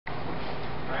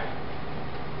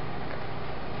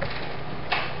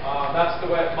That's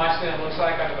the way mycelium looks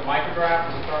like under the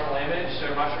micrograph with the thermal image.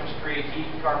 So mushrooms create heat,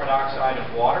 carbon dioxide, and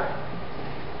water.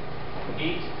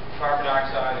 Heat, carbon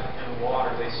dioxide, and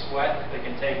water. They sweat. They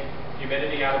can take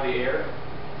humidity out of the air,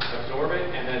 absorb it,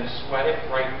 and then sweat it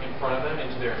right in front of them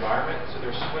into their environment. So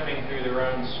they're swimming through their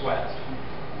own sweat.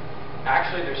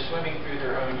 Actually, they're swimming through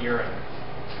their own urine.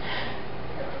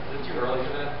 Is it too early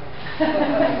for that?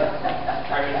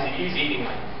 I mean, he's eating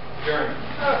like urine.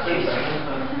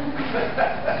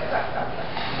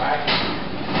 Right?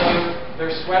 So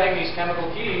they're sweating these chemical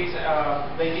keys.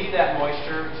 They need that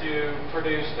moisture to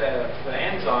produce the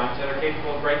enzymes that are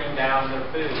capable of breaking down their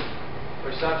food,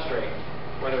 their substrate,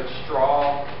 whether it's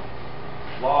straw,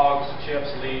 logs, chips,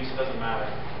 leaves, it doesn't matter.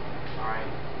 All right.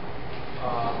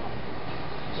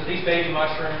 So these baby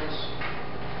mushrooms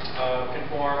can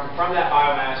form from that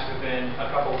biomass within a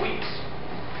couple of weeks.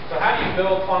 So how do you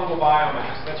build fungal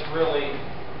biomass? That's really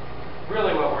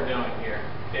what we're doing here,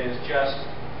 is just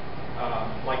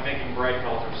like making bread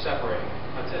cultures, separating.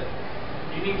 That's it.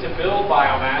 You need to build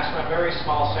biomass from a very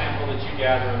small sample that you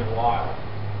gather in the wild.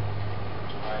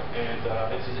 Right? And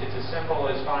it's as simple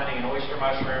as finding an oyster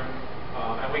mushroom,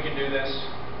 and we can do this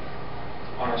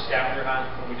on our scavenger hunt.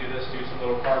 When we do this, do some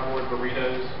little cardboard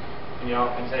burritos, and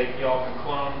y'all can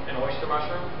clone an oyster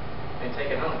mushroom and take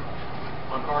it home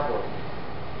on cardboard.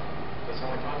 Does that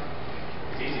sound like fun?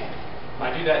 It's easy.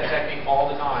 I do that technique all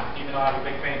the time. Even though I have a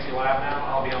big fancy lab now,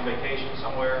 I'll be on vacation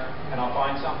somewhere and I'll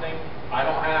find something. I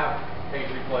don't have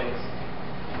Petri plates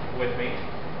with me.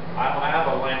 I don't have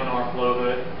a laminar flow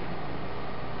hood,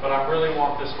 but I really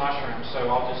want this mushroom, so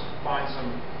I'll just find some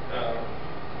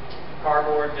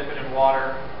cardboard, dip it in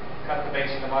water, cut the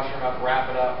base of the mushroom up, wrap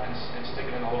it up, and stick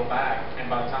it in a little bag. And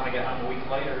by the time I get home a week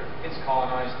later, it's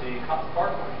colonized the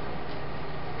cardboard.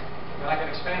 Then I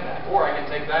can expand that. Or I can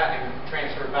take that and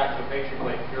transfer it back to a Petri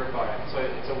plate and purify it. So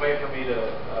it's a way for me to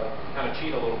kind of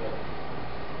cheat a little bit.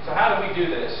 So how do we do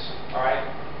this? All right.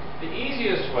 The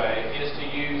easiest way is to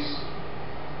use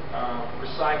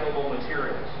recyclable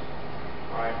materials.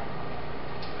 All right.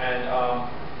 And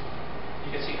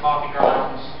you can see coffee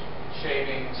grounds,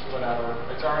 shavings, whatever.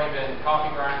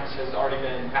 Coffee grounds has already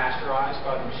been pasteurized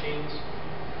by the machines.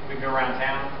 We can go around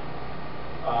town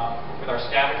with our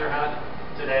scavenger hunt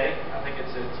today. I think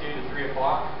it's at 2 to 3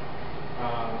 o'clock.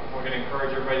 We're going to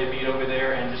encourage everybody to meet over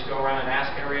there and just go around and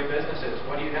ask area businesses,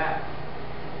 what do you have?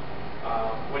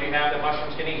 What do you have that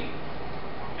mushrooms can eat?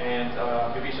 And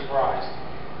you'll be surprised.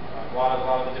 A lot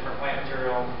of the different plant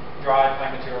material, dried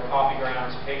plant material, coffee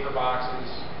grounds, paper boxes,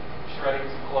 shredding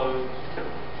clothes.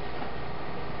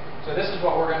 So this is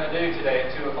what we're going to do today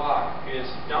at 2 o'clock, is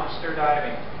dumpster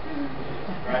diving.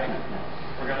 Right?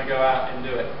 We're going to go out and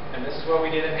do it. And this is what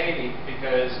we did in Haiti,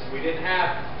 because we didn't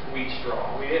have wheat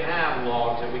straw. We didn't have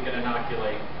logs that we could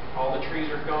inoculate. All the trees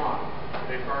are gone.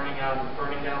 They're burning down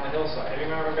the hillside. Have you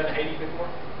ever been to Haiti before?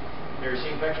 Have you ever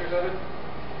seen pictures of it?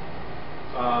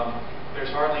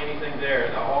 There's hardly anything there.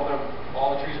 All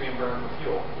the trees are being burned for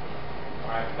fuel.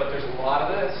 All right? But there's a lot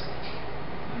of this.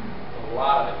 A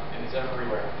lot of it. And it's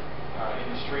everywhere.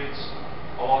 In the streets,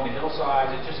 along the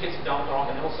hillsides. It just gets dumped on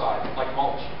the hillside like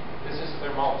mulch. This is their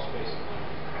mulch, basically.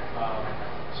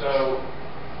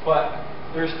 But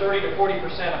there's 30 to 40%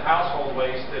 of household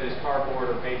waste that is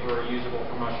cardboard or paper or usable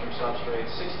for mushroom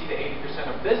substrates. 60 to 80%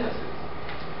 of businesses.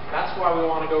 That's why we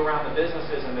want to go around the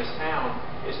businesses in this town,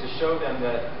 is to show them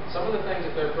that some of the things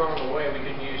that they're throwing away we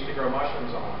can use to grow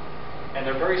mushrooms on. And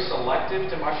they're very selective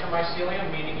to mushroom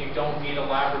mycelium, meaning you don't need a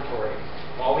laboratory.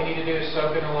 All we need to do is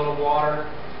soak in a little water,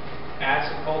 add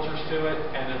some cultures to it,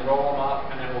 and then roll them up,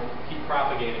 and then we'll keep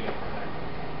propagating it from there.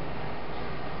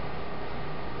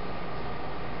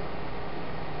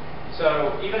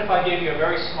 So even if I gave you a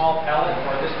very small pellet,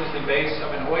 or this was the base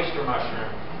of an oyster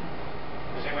mushroom,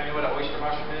 does anybody know what an oyster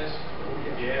mushroom is?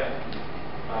 Yeah.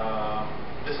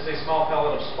 This is a small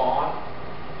pellet of spawn.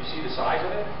 You see the size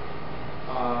of it?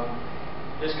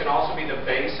 This can also be the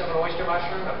base of an oyster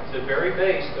mushroom. The very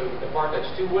base, the part that's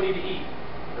too woody to eat,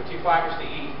 or too fibrous to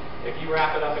eat, if you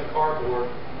wrap it up in cardboard,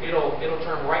 it'll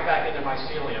turn right back into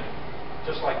mycelium,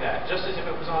 just like that, just as if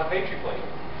it was on a Petri plate.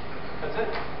 That's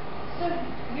it. So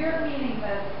you're meaning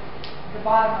that the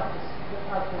bottom of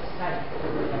this study?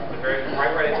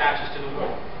 Right where it attaches to the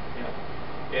wood.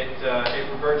 Yeah. It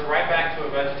reverts right back to a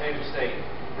vegetative state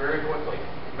very quickly,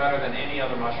 better than any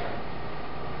other mushroom.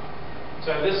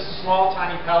 So this small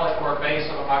tiny pellet or base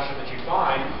of a mushroom that you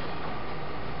find,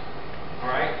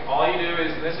 all you do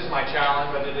is, this is my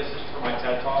challenge, but this is for my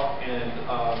TED Talk, and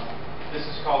this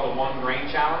is called the 1 grain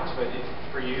challenge, but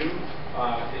for you,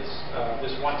 it's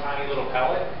this one tiny little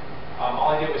pellet.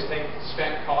 All I did was take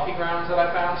spent coffee grounds that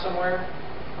I found somewhere,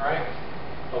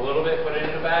 a little bit, put it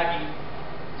in a baggie.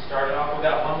 Started off with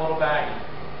that one little baggie.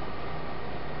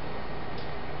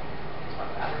 Is my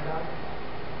battery died?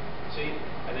 See?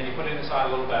 And then you put it inside a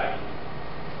little baggie.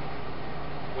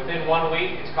 Within 1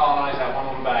 week, it's colonized that one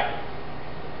little baggie.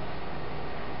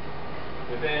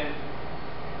 Within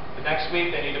the next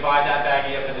week, then you divide that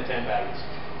baggie up into 10 baggies.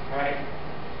 Right?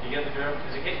 You get the drift?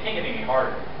 Because it can't get any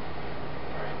harder.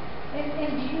 Right?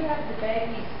 And do you have the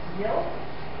baggies sealed?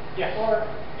 Yeah. Or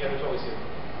yeah, there's always sealed.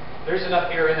 There's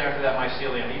enough air in there for that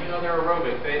mycelium. Even though they're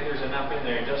aerobic, there's enough in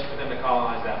there just for them to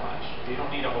colonize that much. You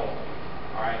don't need a whole.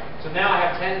 All right. So now I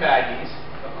have 10 baggies.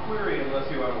 A query, unless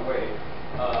you want to wait.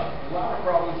 A lot of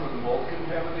problems with mold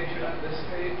contamination at this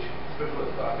stage, especially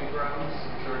with coffee grounds.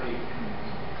 Is there any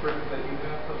trick that you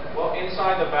have for that? Well,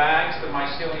 inside the bags, the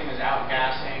mycelium is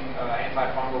outgassing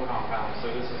antifungal compounds, so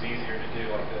this is easier to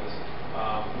do like this.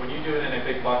 When you do it in a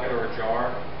big bucket or a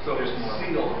jar, So there's it's more.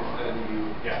 sealed, and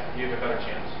Yeah, you have a better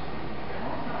chance.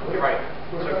 What You're right.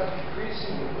 What So- about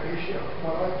decreasing the ratio?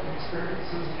 What I've experienced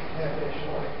is contamination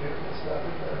like this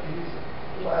method that I've used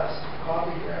less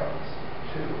coffee grounds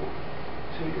to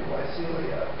your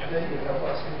mycelia. Yeah. Then you have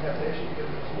less contamination because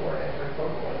there's more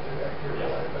antifungal, antibacterial,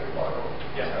 Yeah. antiviral.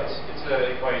 Yeah, it's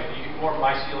a equation. The more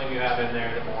mycelium you have in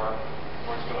there, the more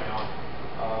is going on.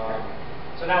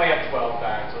 So now we have 12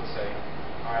 bags, let's say.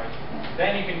 All right.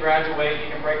 Then you can graduate.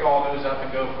 You can break all those up and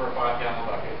go for a 5-gallon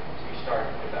bucket. So you start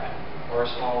with that, or a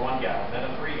small 1 gallon, then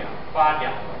a 3-gallon,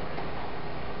 5-gallon bucket.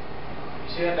 You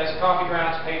see that? That's coffee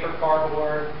grounds, paper,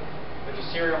 cardboard. There's a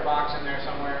cereal box in there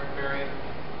somewhere buried.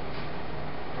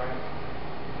 Right.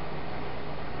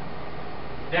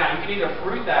 Now, you can either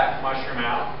fruit that mushroom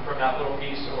out from that little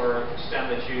piece or stem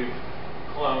that you've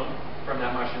cloned from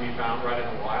that mushroom you found right in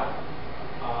the wild.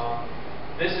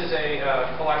 This is a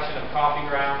collection of coffee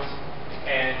grounds,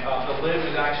 and the lid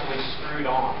is actually screwed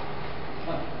on.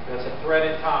 That's a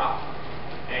threaded top,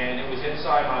 and it was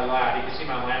inside my lab. You can see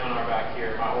my laminar back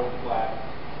here, my old lab.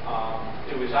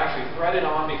 It was actually threaded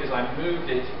on because I moved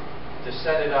it to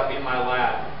set it up in my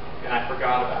lab, and I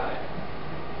forgot about it.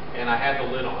 And I had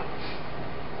the lid on.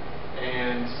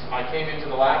 And I came into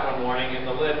the lab one morning, and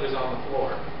the lid was on the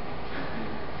floor.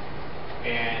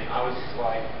 And I was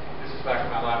like, this is back when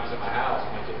my lab was in my house.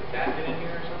 I'm like, did the cat get in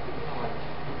here or something? I'm like,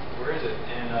 where is it?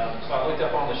 And so I looked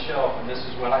up on the shelf, and this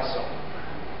is what I saw.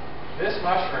 This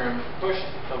mushroom pushed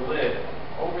the lid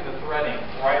over the threading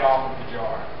right off of the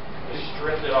jar. Just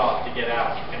stripped it off to get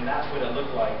out. And that's what it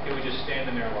looked like. It was just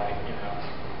standing there like, you know.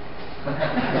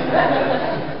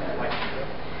 like,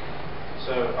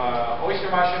 so oyster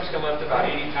mushrooms can lift about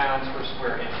 80 pounds per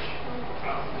square inch.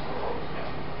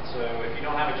 So if you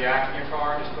don't have a jack in your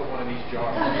car, just put one of these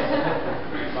jars.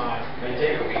 You're fine. They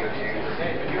take a week or two.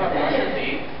 Okay, if you have mushroom to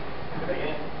eat, put it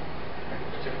in.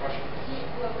 What's your question?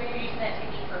 Well, when you're using that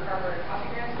technique for cardboard or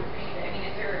coffee grounds, I mean,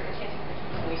 is there a chance of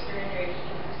keeping moisture in there? If you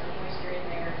can put some moisture in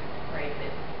there, right?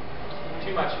 But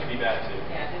Too much can be bad too.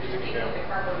 yeah, Just just be the careful.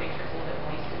 cardboard makes sure it's a little bit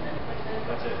moist and then put the.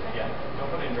 That's it. Yeah. Don't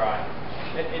put it in dry.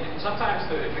 And sometimes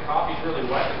if the coffee's really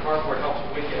wet, the cardboard helps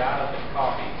wick it out of the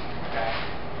coffee. Okay.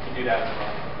 You can do that as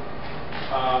well.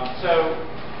 So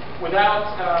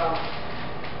without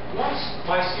once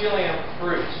mycelium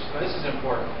fruits, now this is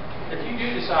important. If you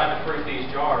do decide to fruit these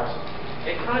jars,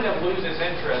 it kind of loses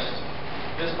interest,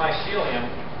 this mycelium,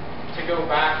 to go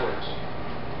backwards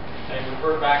and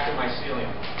revert back to mycelium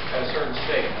at a certain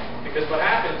state. Because what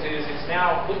happens is it's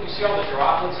now, look, you see all the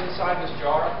droplets inside this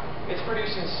jar? It's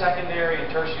producing secondary and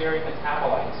tertiary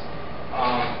metabolites.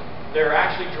 They're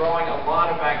actually drawing a lot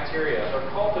of bacteria.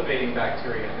 They're cultivating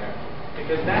bacteria in there.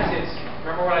 Because that's its,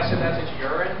 remember when I said that's its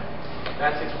urine?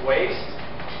 That's its waste?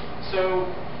 So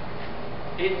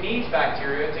it needs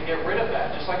bacteria to get rid of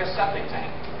that, just like a septic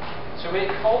tank. So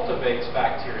it cultivates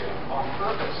bacteria on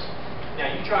purpose.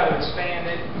 Now you try to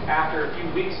expand it after a few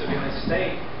weeks of in this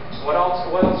state. What else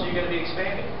are you going to be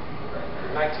expanding?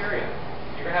 Bacteria.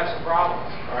 You're going to have some problems,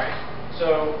 all right?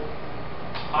 So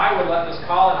I would let this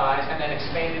colonize and then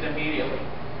expand it immediately.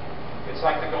 It's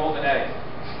like the golden egg.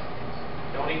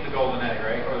 Don't eat the golden egg,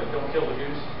 right? Or don't kill the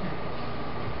goose.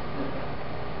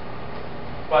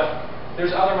 But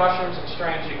there's other mushrooms and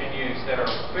strains you can use that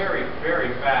are very,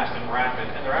 very fast and rapid,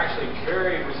 and they're actually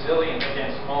very resilient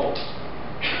against molds.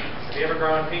 Have you ever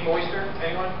grown pink oyster?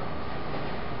 Anyone?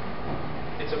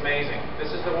 It's amazing.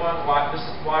 This is the one. This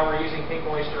is why we're using pink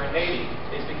oyster in Haiti.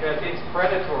 Is because it's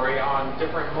predatory on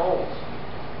different molds.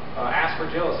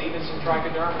 Aspergillus, even some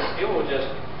trichodermis. It will just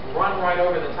run right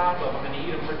over the top of them and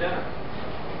eat them for dinner.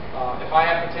 If I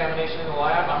have contamination in the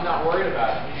lab, I'm not worried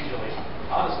about it usually.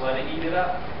 I'll just let it eat it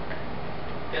up.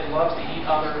 It loves to eat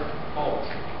other molds.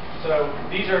 So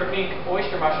these are pink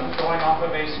oyster mushrooms going off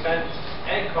of a spent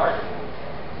egg carton,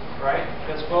 right?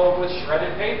 That's filled with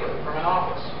shredded paper from an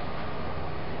office.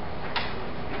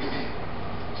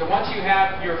 So once you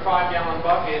have your 5-gallon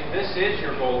bucket, this is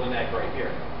your golden egg right here.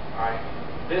 All right.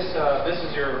 This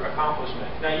is your accomplishment.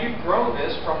 Now you've grown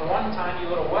this from one tiny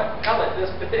little pellet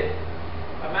this big.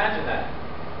 Imagine that.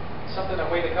 Something that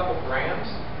weighed a couple grams.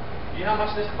 Do you know how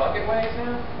much this bucket weighs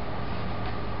now?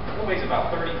 It weighs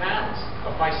about 30 pounds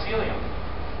of mycelium.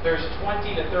 There's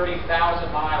 20 to 30,000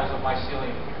 miles of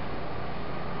mycelium here.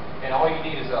 And all you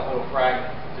need is that little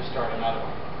fragment to start another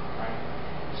one. Right?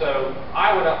 So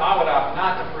I would opt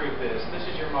not to prove this. This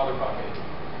is your mother bucket.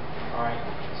 All right.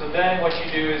 So then what you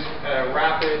do is a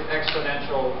rapid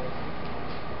exponential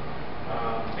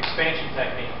expansion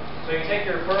technique. So you take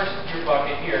your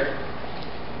bucket here,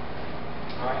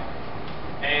 all right,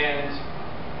 and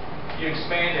you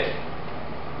expand it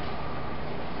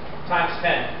times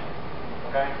 10.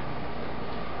 Okay,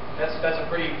 that's a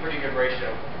pretty good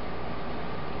ratio.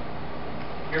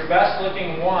 Your best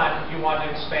looking one you want to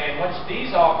expand. Once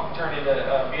these all turn into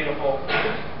beautiful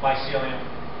mycelium,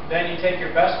 then you take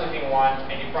your best looking one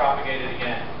and you propagate it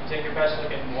again. You take your best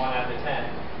looking one out of the 10.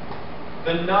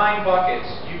 The 9 buckets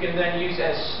you can then use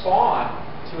as spawn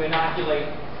to inoculate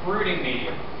fruiting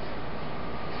medium.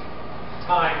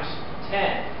 Times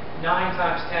 10. 9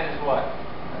 times 10 is what?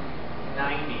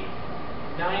 90.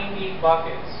 90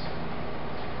 buckets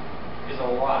is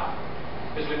a lot.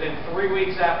 Because within 2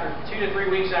 to 3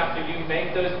 weeks after you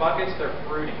make those buckets, they're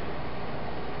fruiting.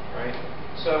 Right?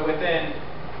 So within,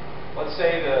 let's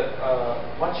say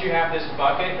once you have this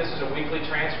bucket, this is a weekly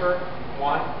transfer,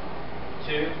 1,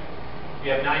 2, you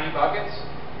have 90 buckets.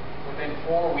 Within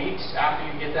 4 weeks after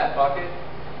you get that bucket,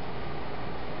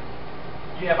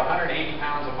 you have 180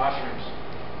 pounds of mushrooms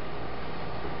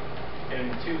in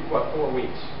 4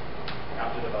 weeks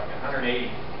after the bucket,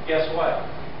 180. Guess what?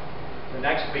 The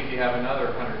next week you have another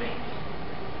 180.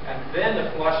 And then the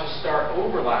flushes start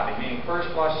overlapping, meaning first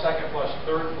flush, second flush,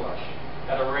 third flush,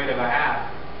 at a rate of a half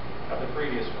of the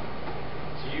previous one.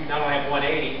 So you not only have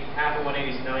 180, half of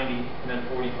 180 is 90, and then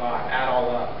 45. Add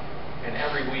all up. And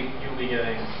every week you'll be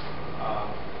getting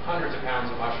hundreds of pounds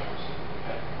of mushrooms.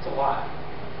 Okay? It's a lot.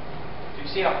 So you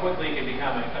see how quickly it can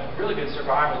become a really good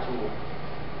survival tool.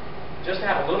 Just to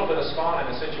have a little bit of spawn in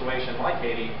a situation like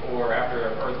Haiti or after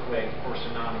an earthquake or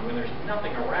tsunami when there's nothing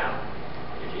around.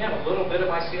 If you have a little bit of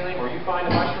mycelium or you find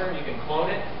a mushroom, you can clone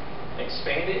it,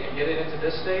 expand it, and get it into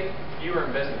this state, you are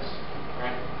in business.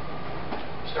 Right?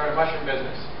 Start a mushroom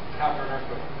business after an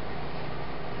earthquake.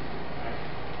 Right?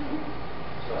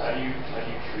 So how do you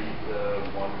treat the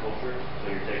one culture?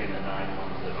 So you're taking the 9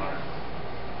 ones that aren't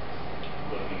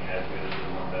looking as good as the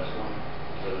one best one.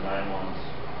 So the 9 ones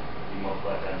you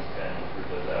multiply times 10 and prove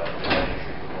those out. And then you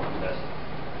treat the one best.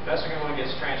 The best one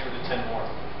gets transferred to 10 more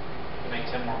to make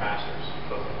 10 more masters.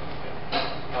 Okay.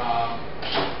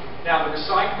 Now the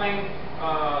recycling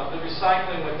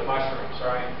with the mushrooms.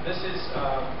 All right. This is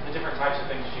the different types of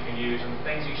things you can use and the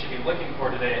things you should be looking for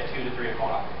today at 2 to 3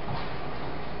 o'clock.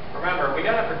 Remember, we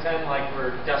got to pretend like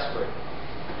we're desperate.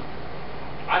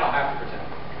 I don't have to pretend.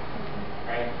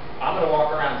 Right? I'm going to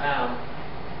walk around town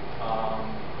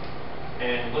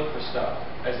and look for stuff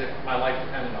as if my life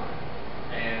depended on it.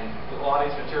 And a lot of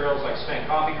these materials like spent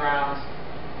coffee grounds,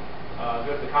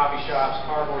 go to the coffee shops,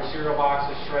 cardboard cereal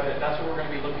boxes, shredded. That's what we're going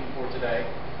to be looking for today.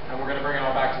 And we're going to bring it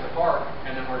all back to the park,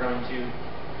 and then we're going to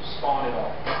spawn it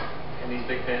all in these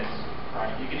big bins.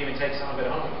 Right? You can even take some of it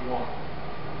home if you want.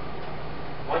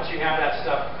 Once you have that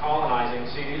stuff colonizing,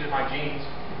 see, these are my jeans.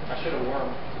 I should have worn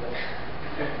them today.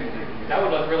 That would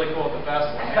look really cool at the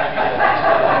festival.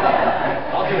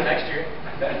 I'll do it next year.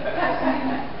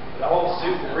 The whole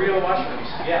soup, real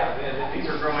mushrooms. Yeah, these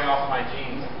are growing off my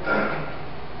jeans.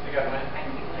 Think I went? I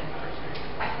think we went first.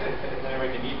 Then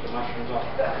we can eat the mushrooms off.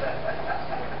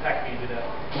 Heck me to death.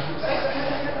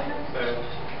 So,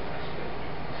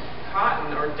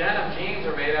 cotton or denim jeans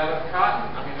are made out of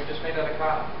cotton. I mean, they're just made out of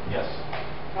cotton. Yes.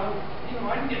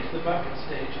 I can get to the bucket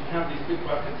stage and have these big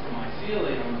buckets of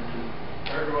mycelium and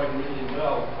they're growing really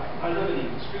well. I live in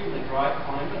an extremely dry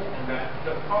climate, and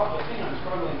the thing I'm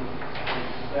struggling with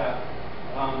is that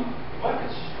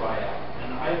buckets just dry out.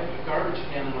 And I have a garbage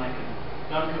can, and I can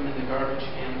dunk them in the garbage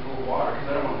can full of water because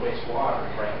I don't want to waste water.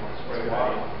 Right? I want to spray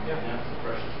water on them, and that's the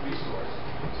precious resource.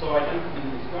 So I dunk them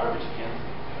in these garbage cans,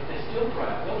 but they still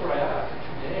dry out. They'll dry out after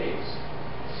 2 days.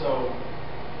 So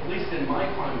at least in my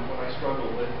climate, what I struggle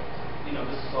with,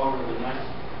 this is all really nice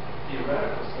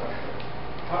theoretical stuff, but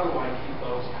how do I keep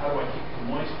those, how do I keep the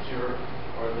moisture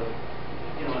or the,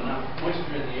 enough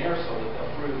moisture in the air so that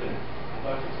they'll fruit and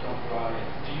buckets don't dry.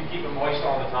 Do you keep them moist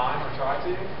all the time, or try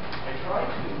to? I try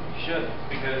to. You should,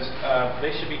 because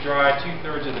they should be dry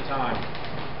 2/3 of the time.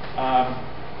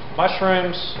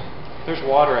 Mushrooms, there's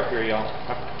water up here, y'all.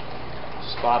 I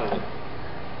spotted it.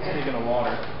 Speaking of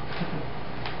water.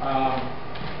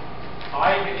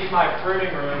 In my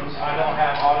fruiting rooms, I don't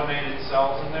have automated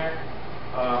cells in there.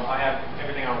 I have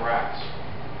everything on racks.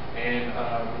 And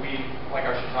like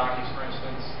our shiitakes, for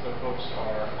instance, the folks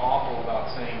are awful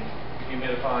about saying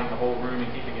humidifying the whole room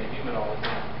and keeping it humid all the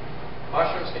time.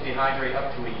 Mushrooms can dehydrate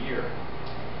up to a year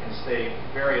and stay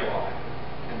very alive.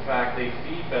 In fact, they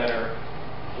feed better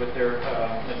with their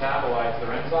metabolites,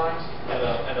 their enzymes,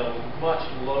 at a much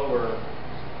lower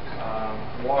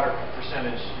water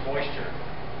percentage moisture.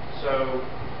 So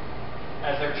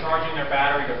as they're charging their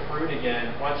battery to fruit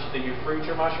again, once you fruit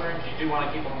your mushrooms, you do want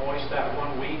to keep them moist that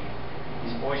 1 week.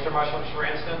 These oyster mushrooms, for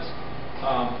instance,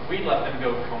 we let them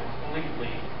go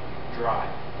completely dry.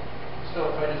 So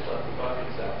if I just left the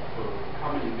buckets out for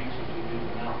how many weeks would you do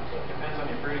them out? So Depends on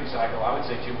your fruiting cycle. I would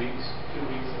say 2 weeks. 2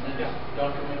 weeks and then just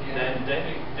dunk them again?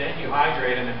 Then you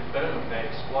hydrate them and boom, they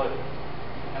explode.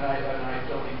 And I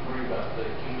don't need to worry about the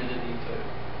humidity to...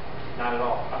 Not at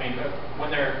all. I mean, as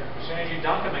soon as you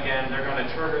dunk them again, they're going to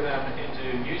trigger them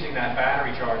into using that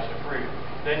battery charge to fruit.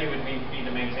 Then you would need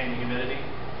to maintain the humidity.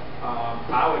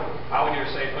 I would either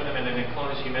say put them in an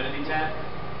enclosed humidity tent,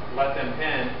 let them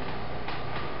pin,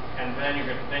 and then you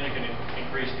can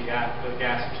increase the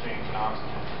gas exchange and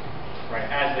oxygen, right,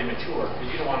 as they mature, because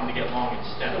you don't want them to get long and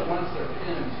So stem. once they're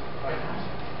pinned, I can just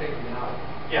take them out?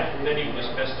 Yeah, then you can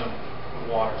just mist them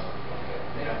with water.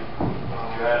 Okay. Yeah.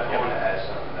 I want to add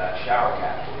something to that shower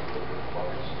cap with the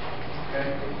buckets. Okay.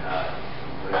 And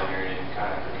put it in here and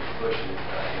kind of push it,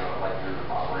 like you're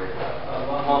operating a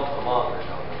month or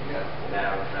something. Yeah. And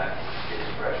now that gets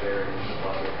the fresh air into the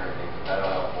bucket and everything,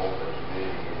 that'll help hold the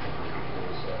humidity and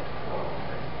the stuff. Oh,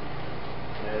 okay.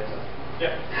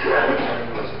 Yeah.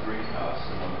 There was a greenhouse,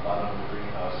 and on the bottom of the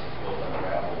greenhouse is built on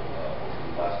gravel. Over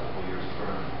the last couple of years,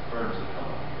 ferns have come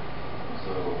up.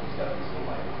 So he's got these little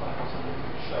microplants underneath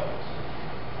the shelves.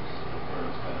 So the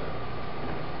ferns kind of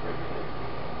regulate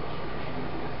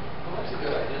humidity. Well, that's a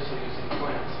good idea, so using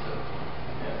plants to...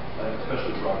 Yeah, like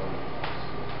especially broccoli.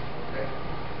 Okay.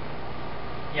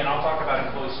 Yeah, and I'll talk about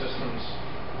enclosed systems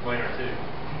later too.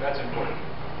 That's important.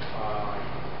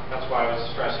 That's why I was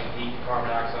stressing heat,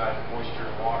 carbon dioxide, moisture,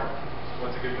 and water.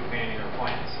 What's a good companion of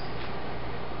plants?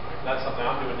 That's something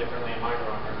I'm doing differently in my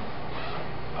growing room.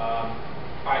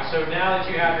 All right, so now that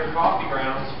you have your coffee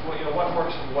grounds, what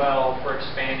works well for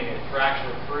expanding it, for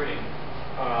actual fruiting?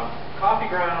 Coffee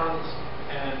grounds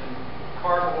and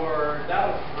cardboard,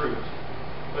 that'll fruit,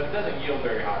 but it doesn't yield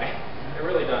very high. It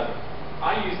really doesn't.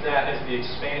 I use that as the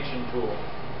expansion tool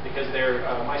because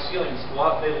my ceilings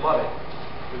love it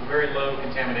with very low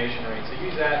contamination rates. So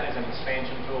use that as an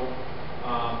expansion tool.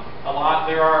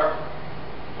 There are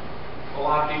a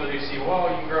lot of people who see, well,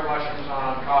 you can grow mushrooms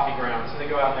on coffee grounds, so they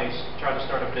go out and they try to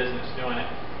start a business doing it.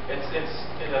 It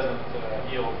doesn't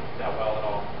yield that well at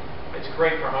all. It's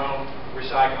great for home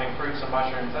recycling fruits and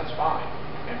mushrooms. That's fine,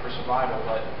 and for survival.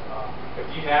 But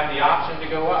if you have the option to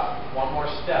go up one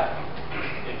more step,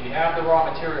 if you have the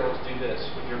raw materials, do this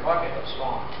with your bucket of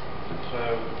spawn. So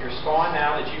your spawn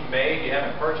now that you've made, you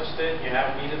haven't purchased it, you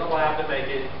haven't needed a lab to make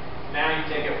it. Now you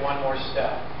take it one more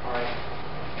step. All right.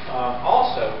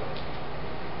 Also,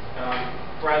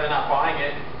 rather than not buying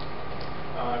it,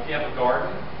 if you have a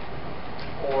garden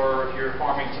or if you're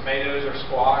farming tomatoes or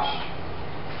squash,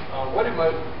 how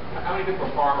many people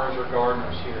are farmers or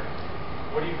gardeners here?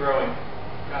 What are you growing?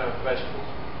 What kind of vegetables?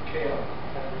 Kale,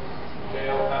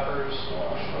 peppers,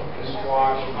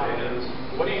 squash, tomatoes.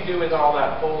 What do you do with all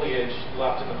that foliage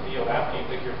left in the field after you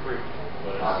pick your fruit?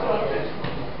 Compost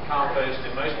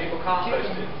it. Most people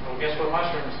compost it. Well, guess what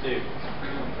mushrooms do?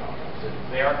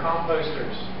 They are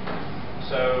composters.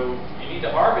 So you need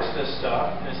to harvest this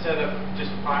stuff, and instead of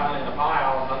just piling in a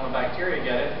pile and letting the bacteria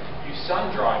get it, you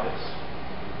sun dry this.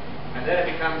 And then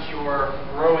it becomes your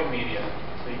growing media.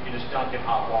 So you can just dunk in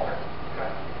hot water.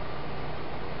 Okay.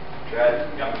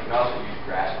 Chad, you can also use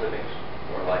grass clippings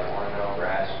or like ornamental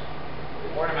grass.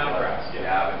 Ornamental grass, yeah.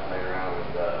 Yeah, I've been playing around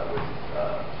with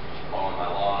mowing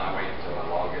my lawn. I wait until my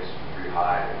lawn gets pretty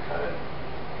high and cut it,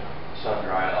 sun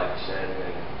dry it like you said, and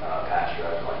then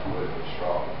pasteurize it like you would with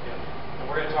straw. Yeah. And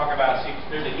we're going to talk about,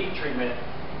 there's a heat treatment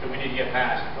that we need to get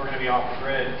past. If we're going to be off the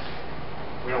grid,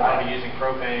 we don't want to be using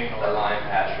propane or... The lime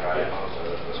pasteurize most of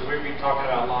it. So we'll be talking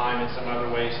about lime and some other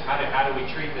ways. How do we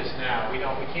treat this now? We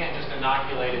can't just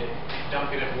inoculate it, dunk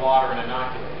it in water and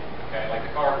inoculate it, okay, like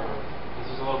the cardboard.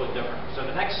 This is a little bit different. So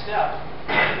the next step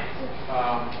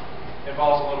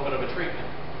involves a little bit of a treatment.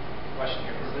 question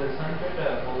here. Is the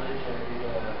sun-dried foliage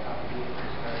copy for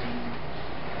starting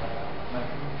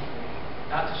mushrooms?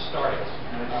 Not to start it,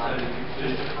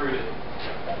 just to fruit it.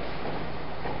 Okay.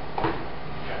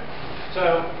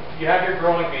 So you have your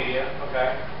growing media,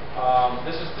 okay?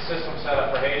 This is the system set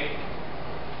up for Haiti.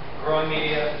 Growing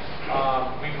media,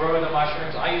 we grow the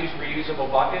mushrooms. I use reusable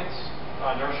buckets,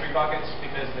 nursery buckets,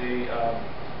 because they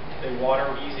water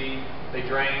easy, they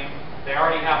drain. They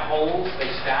already have holes, they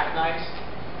stack nice,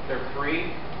 they're free.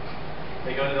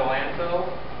 They go to the landfill,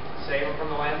 save them from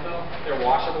the landfill. They're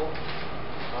washable.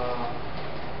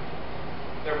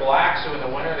 They're black, so in the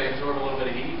winter they absorb a little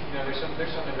bit of heat. You know, there's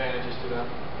some advantages to them.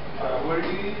 What are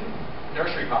you using?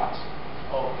 Nursery pots.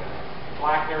 Oh, okay.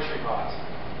 Black nursery pots.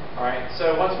 All right.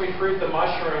 So once we fruit the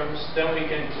mushrooms, then we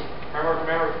can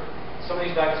remember some of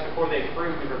these buckets before they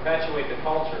fruit, we perpetuate the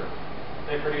culture.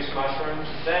 They produce mushrooms.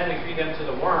 Then we feed them to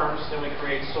the worms. Then we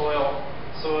create soil.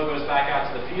 Soil goes back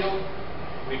out to the field.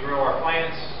 We grow our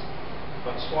plants,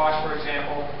 like squash, for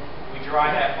example. We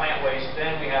dry that plant waste.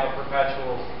 Then we have a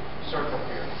perpetual circle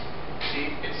here.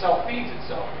 See, it self-feeds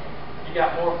itself. You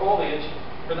got more foliage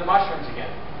for the mushrooms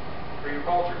again, for your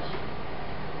cultures.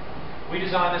 We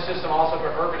designed this system also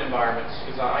for urban environments,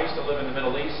 because I used to live in the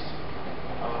Middle East.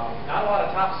 Not a lot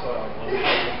of topsoil.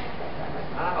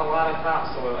 Not a lot of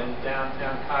topsoil in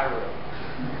downtown Cairo.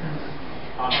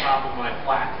 On top of my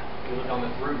flat. We lived on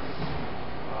the roof.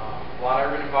 A lot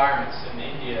of urban environments in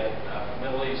India,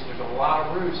 Middle East. There's a lot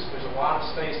of roofs. There's a lot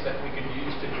of space that we could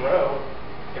use to grow.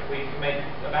 If we can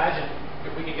imagine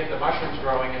if we could get the mushrooms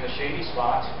growing in the shady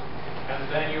spots, and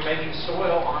then you're making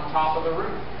soil on top of the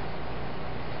roof.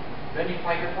 Then you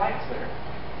plant your plants there.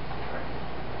 Okay.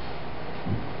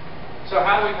 So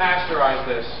how do we pasteurize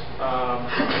this?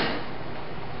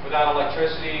 Without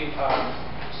electricity,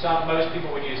 most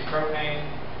people would use propane,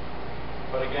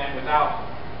 but again, without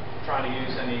trying to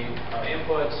use any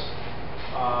inputs.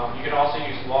 You can also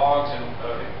use logs, and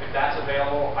if that's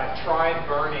available. I've tried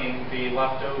burning the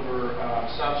leftover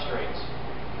substrates,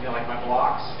 you know, like my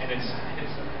blocks, and it's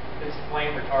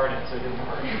flame retardant, so it didn't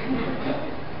work.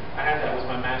 I had that was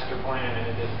my master plan, and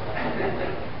it didn't work.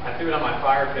 I threw it on my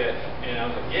fire pit, and I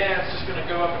was like, yeah, it's just going to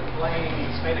go up in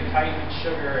flames. Made a kite with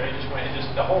sugar, and it just went,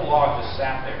 the whole log just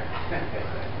sat there.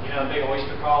 You know, big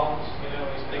oyster columns, you know,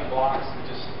 these big blocks that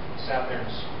just sat there and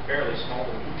barely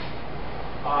smoldered.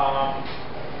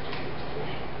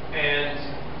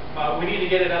 We need to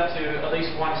get it up to at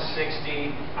least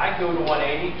 160. I'd go to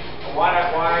 180. Why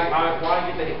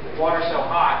get the water so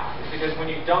hot? Is because when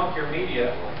you dump your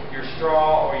media, your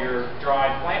straw or your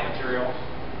dried plant material,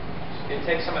 it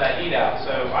takes some of that heat out.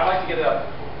 So I like to get it up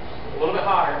a little bit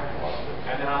hotter,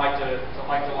 and then I like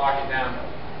to lock it down.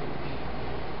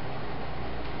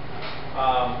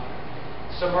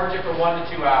 Submerge it for 1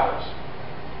 to 2 hours.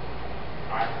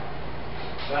 All right.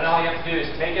 Then all you have to do is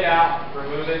take it out,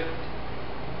 remove it,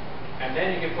 and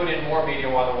then you can put in more media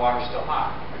while the water's still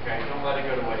hot. Okay, don't let it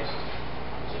go to waste.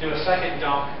 So do a second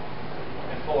dump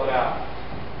and pull it out.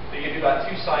 So you can do about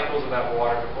 2 cycles of that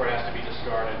water before it has to be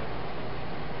discarded.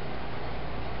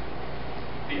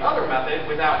 The other method,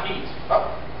 without heat. Oh,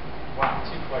 wow,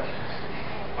 2 questions.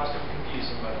 Must have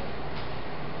confused somebody.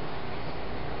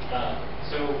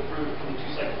 So for the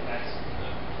 2 cycle max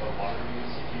of water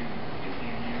use, if you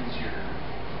use your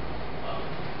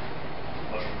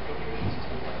mushroom cultivation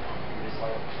system like on the previous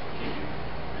slide, can you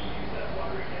reuse that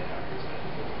water again after it's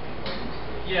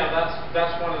been? Yeah,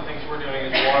 that's one of the things we're doing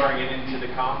is watering it into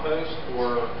the compost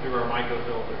or through our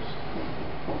microfilters.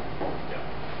 Yeah,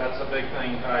 that's a big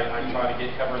thing I try to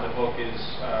cover in the book is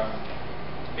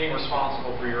being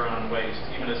responsible for your own waste.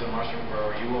 Even as a mushroom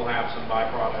grower, you will have some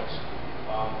byproducts.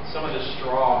 Some of the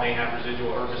straw may have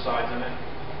residual herbicides in it.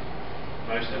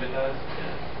 Most of it does.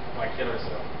 Yeah. Like killer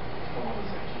stuff.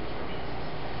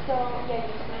 So, yeah,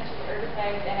 you just mentioned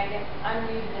herbicides, and I guess I'm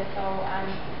new to this, so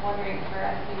I'm wondering for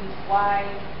us students, why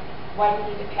do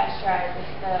we need to pasteurize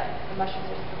if the mushrooms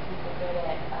are supposed to be so good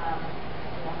at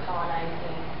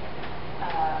colonizing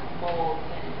molds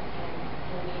and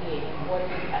remediating? What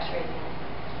are we pasteurizing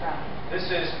from? This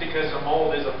is because a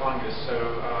mold is a fungus. So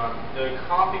the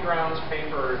coffee grounds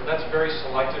paper, that's very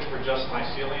selective for just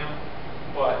mycelium.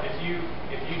 But if you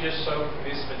just soak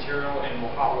this material in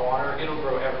hot water, it'll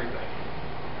grow everything.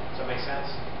 Does that make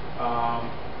sense?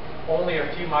 Only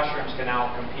a few mushrooms can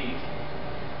outcompete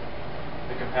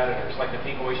the competitors, like the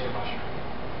pink oyster mushroom.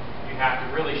 You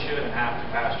should and have to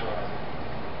pasteurize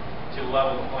it to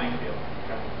level the playing field.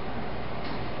 Okay?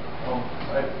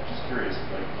 I'm just curious,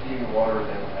 like heating the water,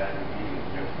 then adding heat,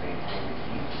 you have to maintain the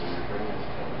heat, so you're bringing it to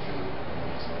temperature.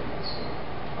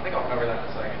 I think I'll cover that in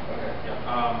a second. Okay.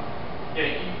 Yeah.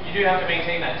 You do have to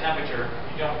maintain that temperature.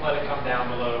 You don't let it come down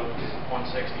below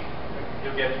 160.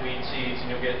 You'll get weed seeds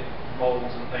and you'll get molds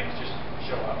and things just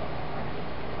show up.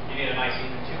 You need a nice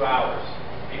heat in 2 hours.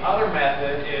 The other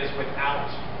method is without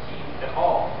heat at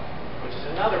all, which is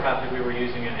another method we were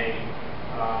using in Haiti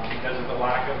because of the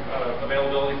lack of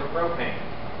availability for propane.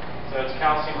 So it's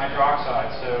calcium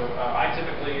hydroxide. So I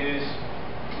typically use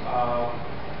 1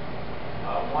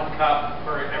 cup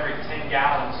per every 10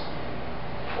 gallons,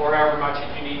 or however much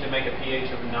you need to make a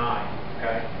pH of 9.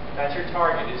 Okay, that's your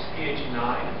target, is pH 9,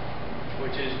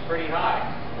 which is pretty high.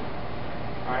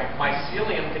 All right,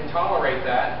 mycelium can tolerate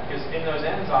that because in those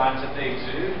enzymes that they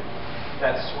exude,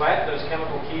 that sweat, those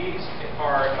chemical keys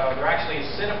are they're actually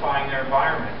acidifying their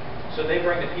environment, so they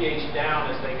bring the pH down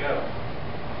as they go.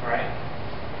 All right.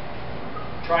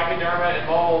 Trichoderma and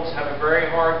molds have a very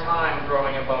hard time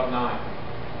growing above 9.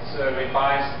 So it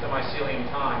buys the mycelium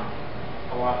time,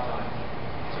 a lot of time.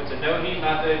 So it's a no-heat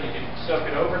method. You can soak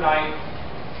it overnight.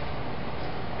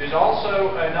 There's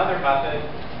also another method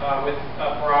with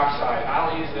peroxide. I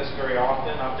don't use this very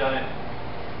often. I've done it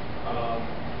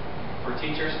for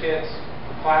teachers' kits,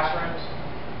 for classrooms.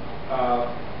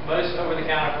 Most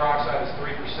over-the-counter peroxide is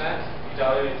 3%. You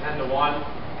dilute it 10 to 1,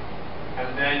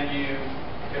 and then you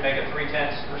can make it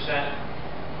 0.3%,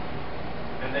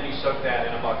 and then you soak that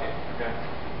in a bucket. Okay.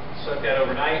 Soak that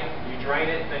overnight, you drain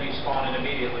it, then you spawn it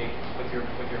immediately with your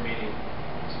medium.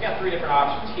 So you got 3 different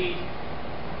options: heat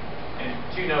and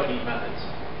 2 no-heat methods.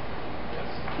 Yes.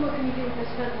 What can you do with the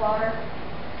spent water?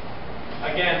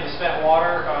 Again, the spent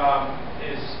water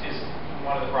is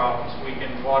one of the problems. We can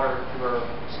water through our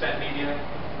spent media,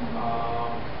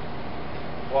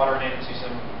 water it into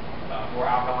some more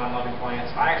alkaline-loving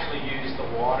plants. I actually use the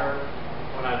water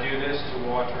when I do this to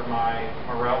water my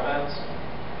morel beds.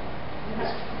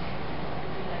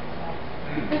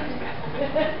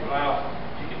 Well,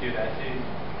 you can do that too.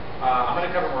 I'm going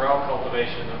to cover morel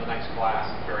cultivation in the next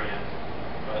class at the very end.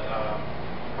 But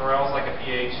morel is like a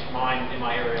pH, in my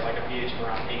area, like a pH of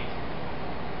around 8.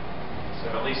 So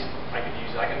at least I could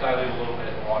use it. I can dilute a little bit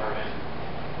and water it in.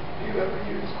 Do you ever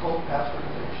use cold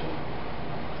pasteurization?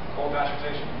 Cold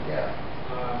pasteurization? Yeah.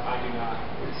 I do not.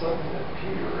 It's something that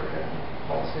Peter and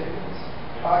Paul Stevens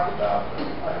talked about, but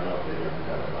I don't know if they've ever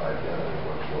done it. I've done it. It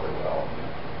works really well.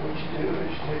 What you do is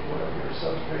you take whatever your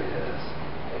substrate is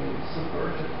and you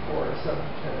submerge it for 7 to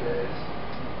 10 days.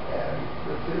 And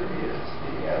the theory is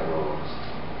the anaerobes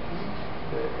eat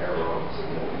the aerobes, and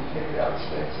then when you take it out, it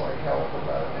stinks like hell for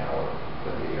about an hour.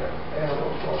 But the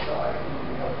anaerobes all die, and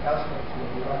you have aspects when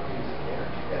you're not using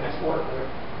energy. And it's worked.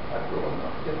 I've grown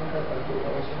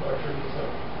oyster mushrooms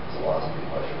and philosophy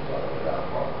mushrooms on it without a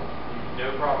problem.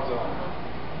 No problems at all.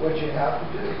 What you have to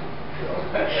do, you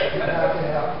have to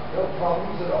have no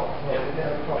problems at all. No, I didn't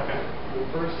have a problem. The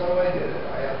first time I did it,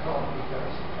 I had a problem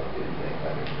because I didn't make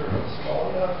my material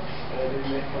small enough, and I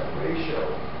didn't make my ratio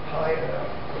high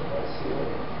enough for my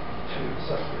ceiling to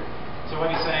substrate. So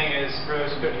what he's saying is, for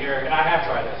those who couldn't hear, and I have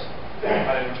tried this.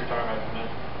 I don't know what you're talking about for a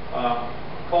minute.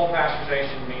 Cold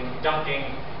pasteurization means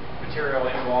dunking material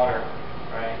in water,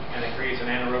 right? And it creates an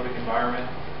anaerobic environment.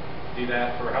 Do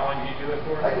that for how long did you do it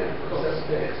for? I did it for 7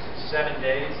 days. 7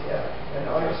 days? Yeah, and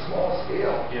on a small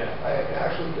scale, Yeah. I have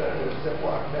actually done it in a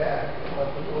Ziploc bag and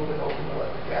left a little bit open to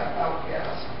let the out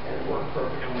gas, and it worked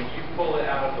perfectly. And when you pull it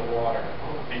out of the water,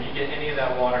 and you get any of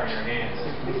that water in your hands,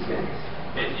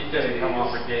 it doesn't come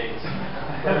off for days.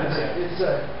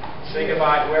 Say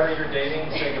goodbye, whoever you're dating,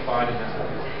 say goodbye to them.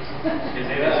 Because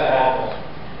it is awful.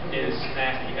 It is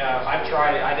nasty. I've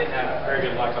tried it. I didn't have very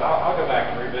good luck, but I'll go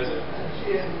back and revisit.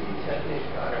 Technique,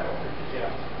 I don't think.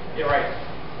 Yeah, right.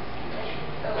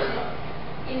 So,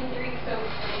 in theory, so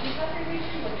heat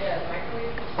pasteurization with the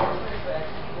microwave filters,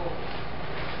 people,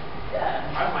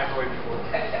 I've microwaved before.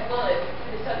 well, for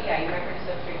the sub, yeah, you microwave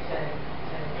substrates and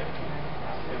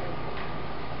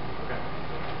Okay.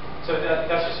 So that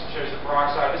just shows the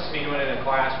peroxide. This is me doing it in a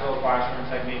class, real classroom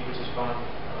technique, which is fun.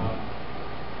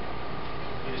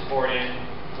 You just pour it in,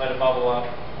 let it bubble up,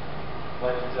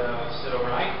 let it sit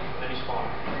overnight, and then you spawn.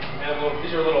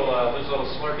 These are those little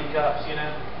Slurpee cups, you know,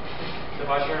 the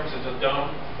mushrooms. It's a dome.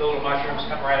 The little mushrooms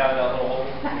come right out of that little hole.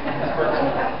 It's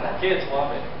perfect. Kids love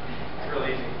it. It's real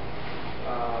easy.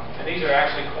 And these are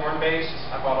actually corn-based.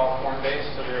 I bought all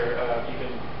corn-based, so they're you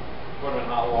can put them in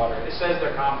hot water. It says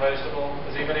they're compostable.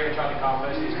 Has anybody ever tried to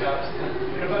compost these cups?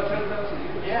 About 10,000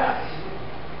 years. Yeah.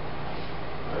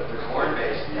 But if they're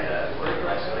corn-based, will the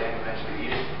mycelium eventually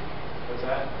eat it? What's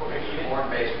that? If they're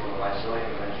corn-based, will the mycelium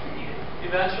eventually eat it?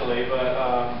 Eventually, but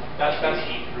that's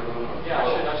heat through aluminum. yeah.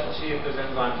 I should see if those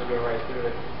enzymes will go right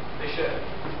through it. They should.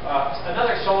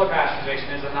 Another solar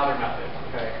pasteurization is another method.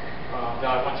 Okay, that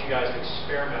I want you guys to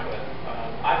experiment with.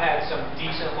 I've had some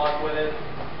decent luck with it.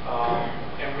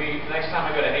 And next time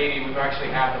I go to Haiti, we've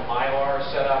actually had the mylar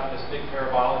set up, this big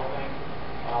parabolic thing.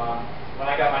 When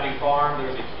I got my new farm, there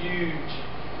was a huge,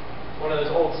 one of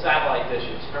those old satellite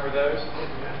dishes. Remember those?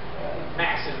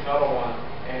 Massive metal one.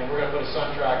 And we're going to put a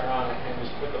sun tracker on it and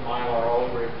just put the mylar all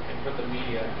over it and put the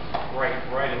media right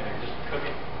in there. Just cook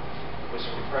it with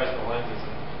some professional lenses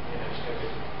and just cook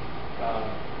it.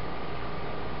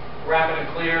 Wrap it in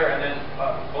clear and then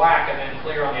black and then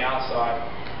clear on the outside.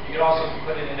 You could also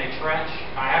put it in a trench.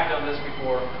 I have done this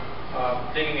before,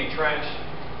 digging a trench,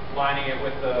 lining it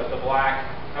with the black,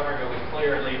 covering it with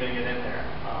clear and leaving it in there.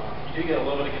 You do get a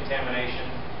little bit of contamination.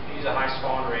 If you use a high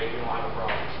spawn rate, you don't have a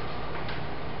problem.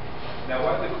 Now,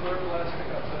 why the clear plastic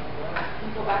outside the black?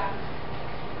 Go back.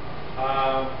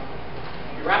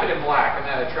 You wrap it in black, and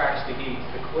that attracts the heat.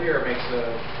 The clear makes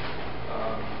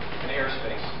an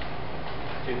airspace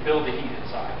to build the heat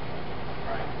inside,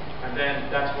 right? And then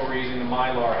that's where we're using the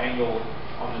mylar angle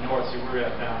on the north. So we're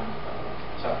at down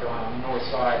South Carolina on the north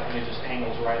side, and it just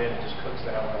angles right in. It just cooks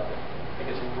the hell out of it. It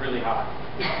gets really hot.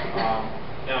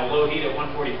 Now, low heat at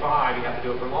 145, you have to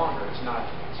do it for longer. It's not.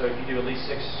 So if you do at least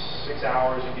six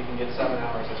hours, if you can get 7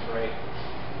 hours, that's great.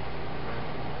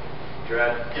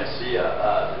 Dred? Yes.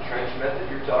 The trench method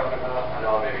you're talking about, I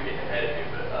know I may be getting ahead of you,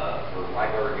 but for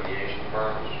microremediation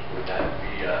firms, would that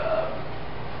be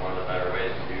one of the better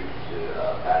ways to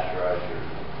pasteurize your...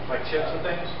 Like chips and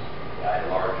things? Yeah,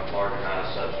 a large amount of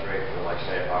substrate for, like,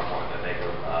 say, if I'm wanting to make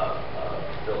a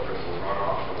filter for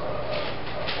runoff from a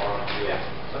farm field. Yeah,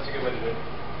 that's a good way to do it.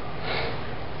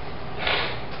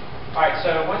 All right,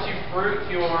 so once you fruit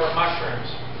your mushrooms,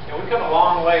 we've come a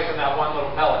long way from that one little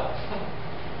pellet,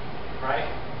 right?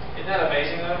 Isn't that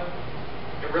amazing, though?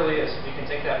 It really is. You can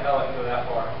take that pellet and go that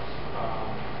far.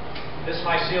 This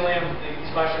mycelium,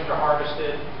 these mushrooms are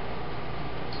harvested.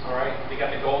 All right, they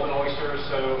got the golden oysters.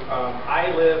 So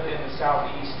I live in the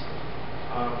southeast.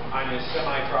 I'm in a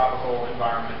semi-tropical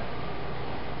environment,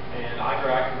 and I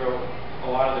can grow a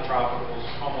lot of the tropicals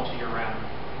almost year-round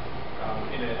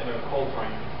in a cold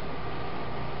frame.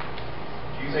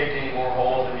 Do you make any more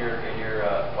holes in your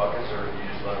buckets, or do you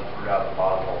just let them fruit out the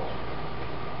bottom holes?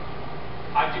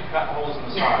 I do cut holes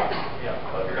in the side. Yeah,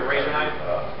 with a razor knife.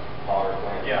 Potter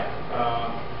plant. Yeah.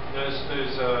 Those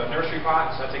nursery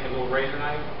pots, I take a little razor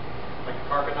knife, like a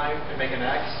carpet knife, and make an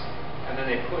X, and then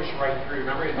they push right through.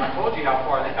 Remember, I told you how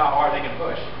hard they can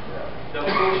push. Yeah. They'll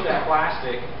push that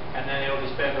plastic, and then it'll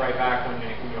just bend right back when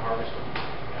you harvest them.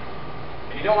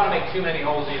 And you don't want to make too many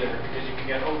holes either, because you can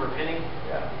get overpinning.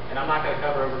 Yeah. And I'm not going to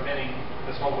cover overpinning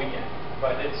this whole weekend,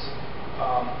 but it's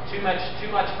too much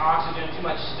oxygen, too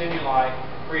much stimuli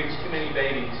breeds too many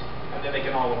babies, and then they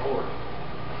can all abort.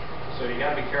 So you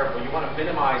got to be careful. You want to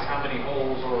minimize how many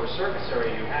holes or surface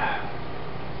area you have,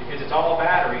 because it's all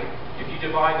battery. If you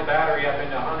divide the battery up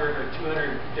into 100 or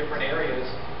 200 different areas,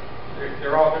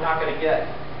 they're not going to get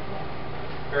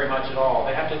very much at all.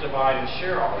 They have to divide and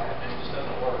share all that, and it just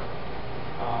doesn't work.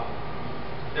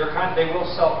 They will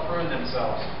self-prune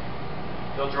themselves.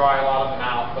 They'll dry a lot of them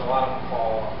out, but a lot of them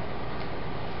fall off.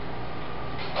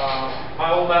 My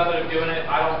old method of doing it,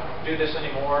 I don't do this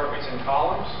anymore. It's in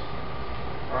columns,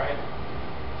 right?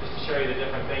 Just to show you the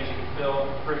different things you can fill,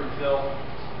 fruit and fill.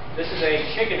 This is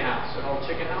a chicken house, an old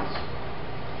chicken house.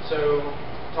 So,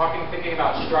 thinking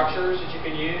about structures that you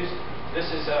can use.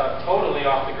 This is totally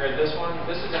off the grid. This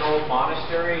is an old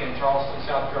monastery in Charleston,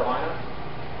 South Carolina.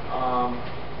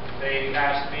 They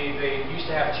asked me, they used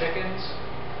to have chickens,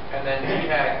 and then he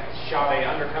had shot an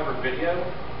undercover video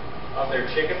of their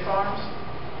chicken farms,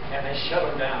 and they shut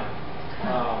them down.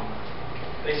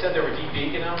 They said they were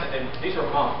debeaking them, and these were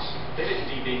monks. They didn't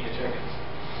debeak the chickens.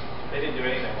 They didn't do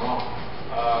anything wrong.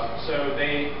 So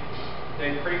they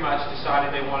pretty much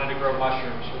decided they wanted to grow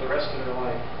mushrooms for the rest of their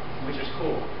life, which is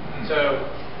cool. So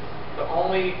the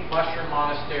only mushroom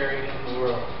monastery in the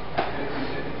world.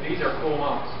 These are cool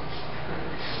monks.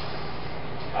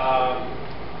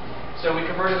 So we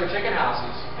converted their chicken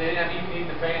houses. They didn't have to need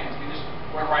the fans. We just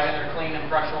went right in there, cleaned them,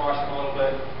 pressure washed them a little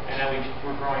bit, and then we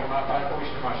were growing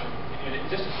oyster mushroom. In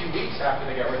just a few weeks after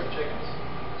they got rid of the chickens.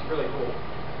 It's really cool.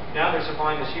 Now they're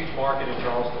supplying this huge market in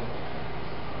Charleston.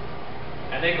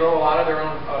 And they grow a lot of their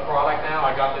own product now.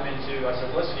 I got them into, I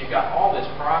said, listen, you've got all this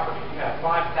property. You have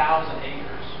 5,000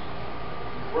 acres.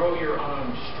 Grow your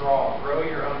own straw. Grow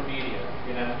your own media.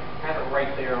 Have it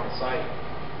right there on site.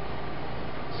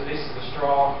 So this is the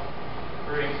straw,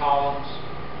 brooding columns,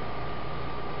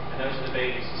 and those are the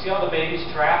babies. You see all the babies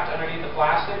trapped underneath the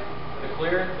plastic, the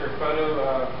clear? They're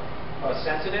photo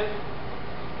sensitive.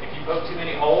 If you poke too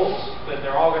many holes, then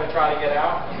they're all going to try to get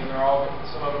out, and then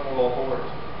some of them will abort.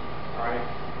 right?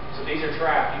 So these are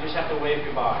trapped. You just have to wave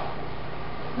goodbye,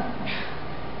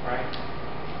 right?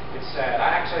 It's sad.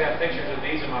 I actually have pictures of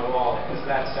these in my wallet. It's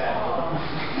that sad.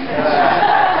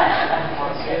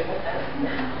 Want to see it?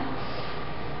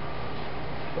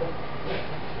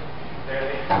 There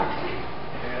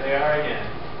they are again.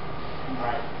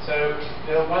 All right. So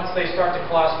once they start to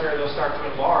cluster, they'll start to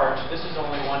enlarge. This is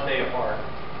only 1 day apart.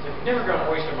 So if you've never grown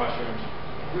oyster mushrooms,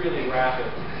 really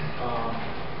rapid.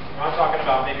 I'm talking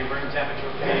about maybe room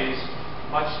temperature phase,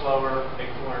 much slower in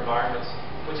cooler environments.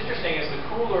 What's interesting is the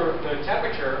cooler the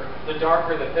temperature, the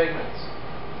darker the pigments.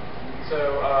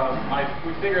 So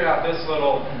we figured out this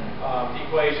little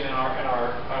equation in our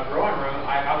growing room.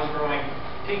 I was growing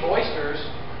pink oysters,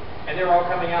 and they were all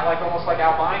coming out almost like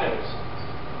albinos.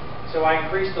 So I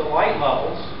increased the light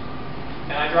levels,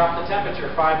 and I dropped the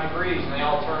temperature 5 degrees, and they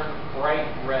all turned bright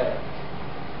red.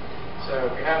 So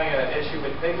if you're having an issue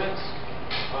with pigments,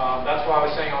 that's why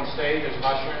I was saying on stage,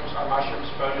 are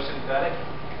mushrooms photosynthetic?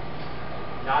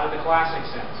 Not in the classic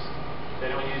sense.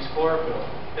 They don't use chlorophyll.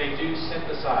 They do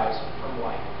synthesize from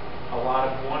light. A lot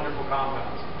of wonderful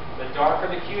compounds. The darker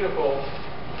the cuticle,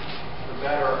 the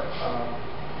better,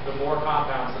 the more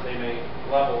compounds that they make,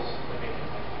 levels that they can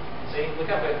make. See, look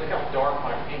how dark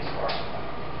my pinks are.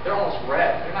 They're almost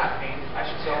red. They're not pink. I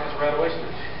should sell them as red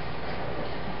oysters.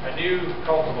 A new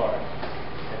cultivar.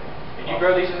 And you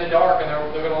grow these in the dark, and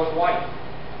they're going to look white.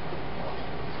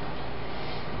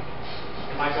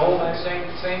 My golden,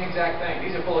 same exact thing.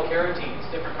 These are full of carotenes,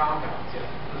 different compounds. Yeah.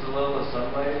 Does a little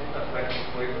sunlight affect the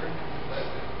flavor?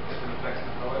 If it affects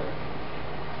the color?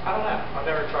 I don't know. I've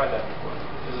never tried that before.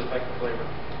 Does it affect the flavor?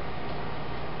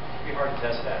 It'd be hard to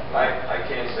test that. I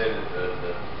can say that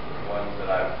the ones that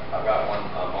I've got one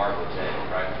Marble 10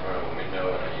 right in front of a window,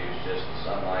 and I use just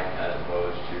sunlight as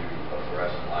opposed to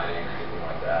fluorescent lighting or anything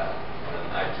like that.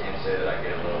 And I can say that I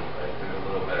get a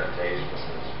little better taste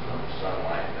from the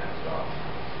sunlight than from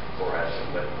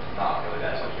fluorescent, but not really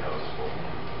that much noticeable.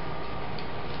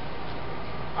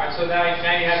 All right, so now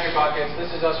you have your buckets. This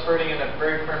is us fruiting in a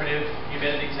very primitive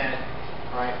humidity tent,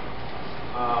 right?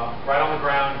 Right on the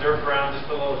ground, dirt ground, just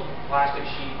a little plastic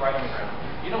sheet right on the ground.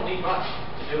 You don't need much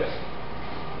to do it.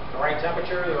 The right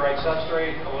temperature, the right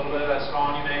substrate, a little bit of that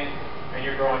spawn you made, and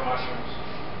you're growing mushrooms.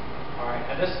 All right,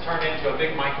 and this turned into a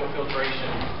big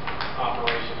microfiltration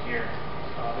operation here.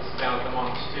 This is down at the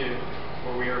Monks 2,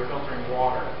 where we are filtering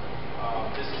water.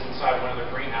 This is inside one of the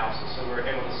greenhouses, so we're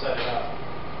able to set it up.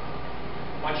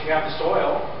 Once you have the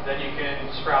soil, then you can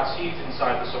sprout seeds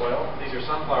inside the soil. These are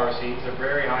sunflower seeds. They're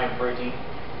very high in protein,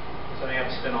 so they have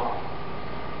to spin off.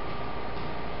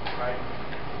 Right?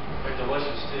 They're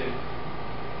delicious too.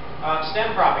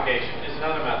 Stem propagation is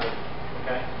another method.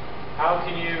 Okay? How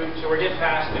can you? So we're getting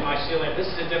past the mycelium. This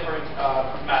is a different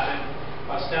method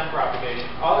of stem propagation.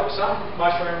 Some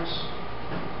mushrooms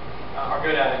are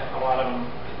good at it. A lot of them.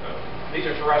 These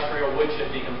are terrestrial wood chip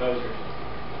decomposers.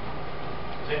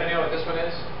 Does anybody know what this one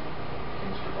is?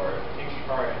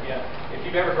 Kingstraparia, yeah. If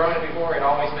you've ever grown it before, it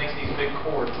always makes these big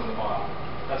cords on the bottom.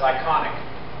 That's iconic,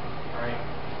 right?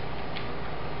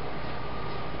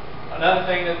 Another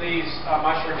thing that these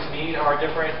mushrooms need are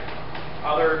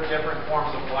other different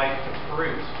forms of light to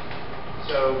fruit.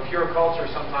 So pure culture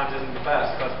sometimes isn't the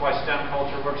best. That's why stem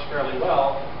culture works fairly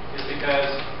well, is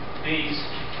because these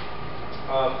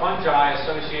fungi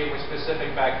associate with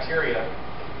specific bacteria.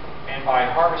 And by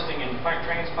harvesting and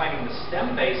transplanting the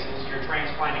stem bases, you're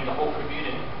transplanting the whole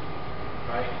community,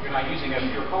 right? You're not using a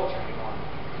pure culture anymore.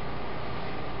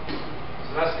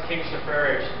 So that's the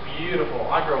Kingstraparia. It's beautiful.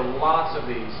 I grow lots of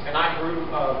these. And I grew,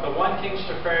 the one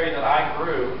Kingstraparia that I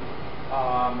grew,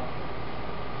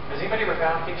 has anybody ever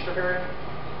found Kingstraparia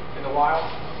in the wild?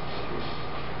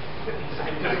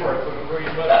 I know where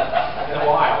you put it. In the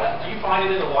wild. Do you find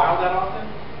it in the wild that often?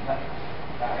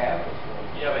 I have.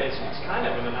 Yeah, but it's kind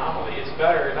of an anomaly. It's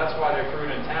better. That's why they're fruit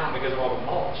in town, because of all the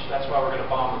mulch. That's why we're going to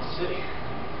bomb the city,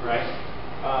 right?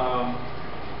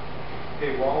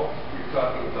 Hey, while you're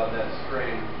talking about that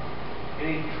strain,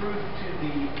 any truth to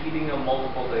the eating them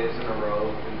multiple days in a row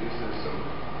induces some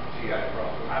GI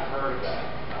problems? I've heard of that.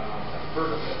 I've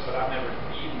heard of it, but I've never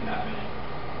eaten that many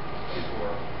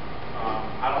before.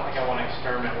 I don't think I want to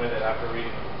experiment with it after reading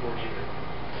the report either.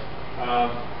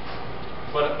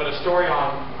 But a story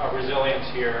on resilience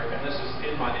here, and this is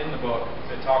in the book,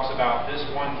 that talks about this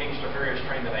one Kingstraparia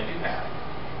strain that I do have.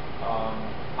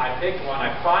 I picked one.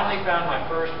 I finally found my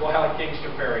first wild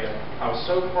Kingstraparia. I was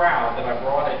so proud that I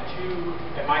brought it to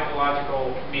a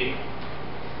mycological meeting.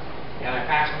 And I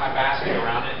passed my basket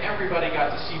around, and everybody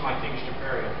got to see my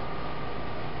Kingstraparia.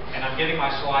 And I'm getting my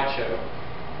slideshow.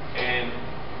 And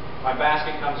My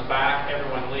basket comes back,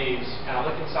 everyone leaves, and I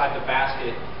look inside the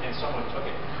basket, and someone took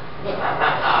it.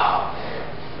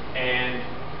 And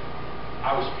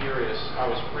I was furious. I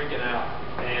was freaking out.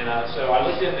 And so I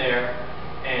looked in there,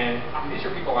 and these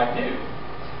are people I knew.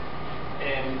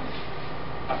 And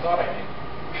I thought I knew.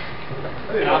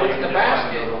 And I looked in the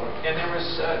basket, and there was,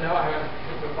 no, I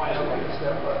couldn't find it.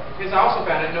 Because I also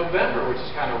found it in November, which is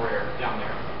kind of rare down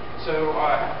there. So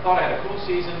I thought I had a cool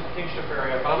season, Kingship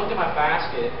area, but I looked at my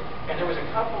basket, and there was a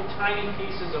couple tiny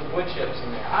pieces of wood chips in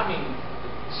there. I mean,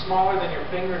 smaller than your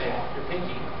fingernail, your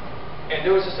pinky. And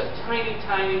there was just a tiny,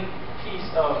 tiny piece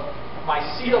of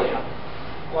mycelium,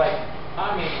 like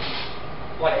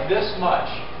this much,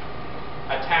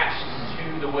 attached to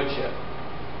the wood chip.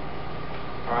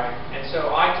 All right, and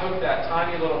so I took that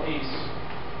tiny little piece.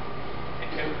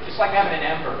 It's like having an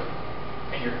ember,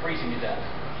 and you're freezing to death.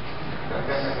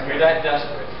 You're that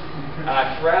desperate. And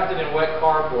I wrapped it in wet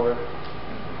cardboard,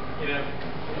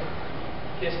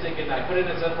 kissed it goodnight, put it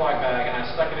in a Ziploc bag, and I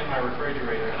stuck it in my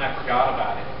refrigerator, and I forgot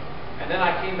about it. And then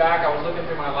I came back, I was looking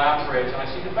through my lab fridge, and I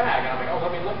see the bag, and I'm like, oh,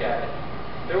 let me look at it.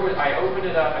 I opened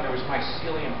it up, and there was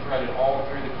mycelium threaded all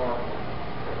through the cardboard.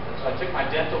 So I took my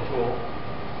dental tool,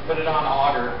 put it on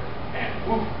auger, and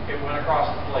whoop, it went across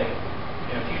the plate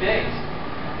in a few days.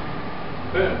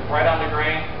 Boom, right on the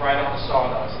grain, right on the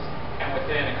sawdust. And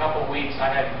within a couple weeks, I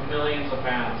had millions of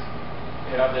pounds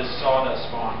of this sawdust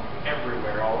spawn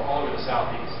everywhere, all over the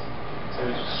southeast. So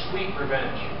it was sweet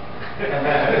revenge.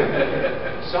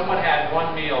 Someone had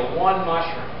one meal, one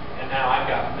mushroom, and now I've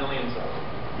got millions of them.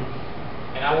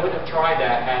 And I wouldn't have tried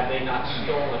that had they not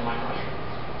stolen my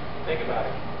mushrooms. Think about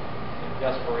it. In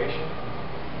desperation.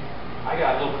 I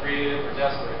got a little creative or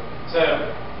desperate. So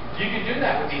you can do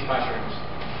that with these mushrooms.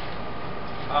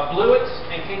 Bluets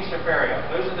and Kingstoferia.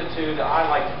 Those are the two that I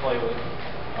like to play with.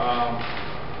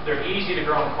 They're easy to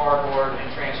grow in cardboard and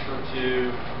transfer to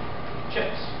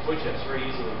chips, wood chips, very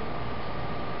easily.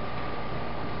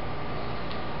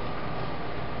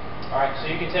 All right,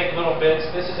 so you can take little bits.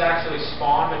 This is actually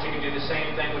spawn, but you can do the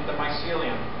same thing with the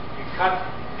mycelium. You cut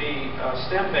the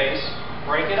stem base,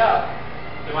 break it up,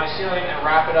 the mycelium, and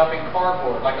wrap it up in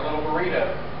cardboard like a little burrito.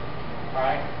 All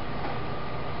right.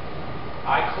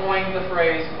 I coined the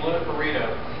phrase "bluet burrito."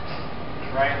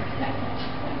 Right?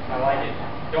 I like it.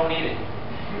 Don't eat it.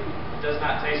 It does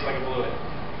not taste like a bluet.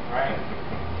 Right?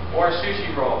 Or a sushi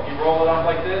roll. You roll it up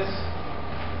like this,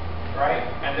 right?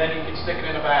 And then you can stick it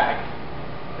in a bag.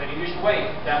 Then you just wait.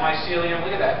 That mycelium,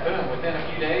 look at that. Boom. Within a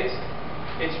few days,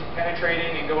 it's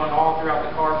penetrating and going all throughout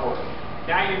the cardboard.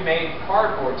 Now you've made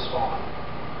cardboard spawn.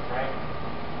 Right?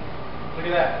 Look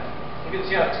at that.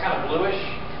 See how it's kind of bluish?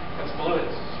 That's bluet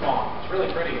spawn. It's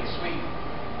really pretty and sweet.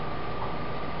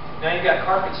 Now you've got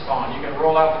carpet spawn. You can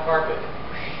roll out the carpet.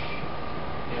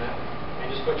 And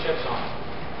just put chips on it.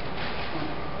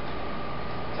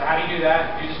 So how do you do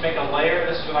that? You just make a layer.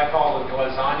 This is what I call the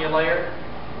lasagna layer.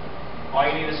 All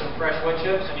you need is some fresh wood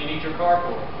chips, and you need your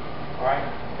cardboard. All right.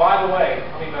 By the way,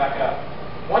 let me back up.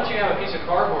 Once you have a piece of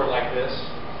cardboard like this,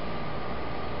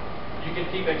 you can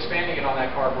keep expanding it on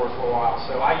that cardboard for a while.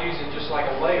 So I use it just like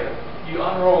a layer. You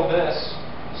unroll this,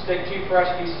 stick 2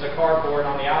 fresh pieces of cardboard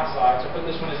on the outside. So put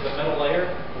this one as the middle layer,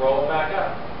 roll it back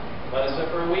up. Let it sit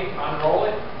for a week, unroll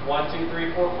it, 1, 2,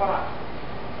 3, 4,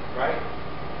 5. Right?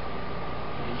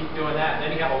 You keep doing that, and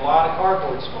then you have a lot of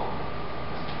cardboard spawn.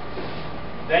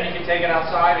 Then you can take it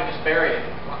outside and just bury it.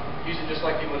 Use it just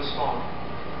like you would a spawn.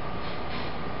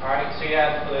 Alright, so you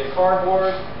have the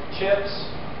cardboard, chips,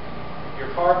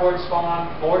 your cardboard spawn,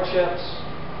 more chips,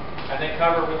 and then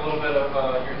cover with a little bit of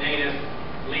your native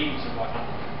leaves and whatnot.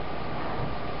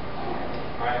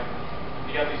 Alright,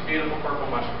 you got these beautiful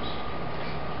purple mushrooms.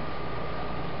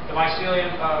 The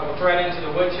mycelium will thread into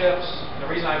the wood chips, and the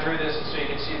reason I drew this is so you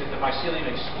can see that the mycelium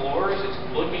explores. It's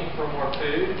looking for more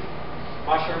food.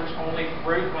 Mushrooms only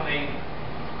fruit when they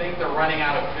think they're running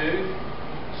out of food,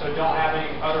 so don't have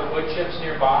any other wood chips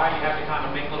nearby. You have to kind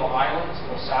of make little islands,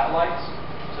 little satellites.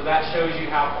 So that shows you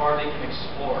how far they can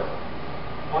explore.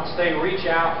 Once they reach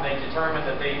out and they determine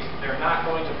that they're not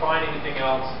going to find anything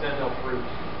else, then they'll fruit.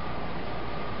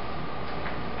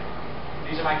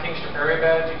 These are my Kingstoferia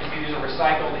beds. You can see these are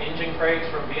recycled engine crates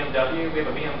from BMW. We have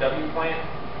a BMW plant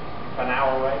an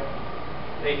hour away.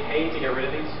 They hate to get rid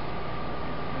of these.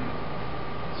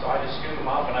 So I just scoop them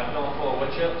up and I fill them full of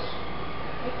wood chips.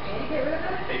 They pay to get rid of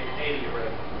them? They pay to get rid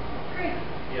of them. Great.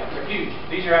 Yeah, they're huge.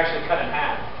 These are actually cut in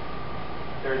half.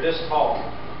 They're this tall.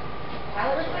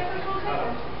 Pallet recyclers will take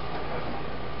them.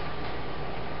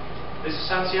 This is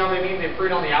see how they mean? They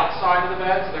fruit on the outside of the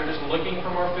beds. They're just looking for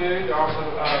more food. They're also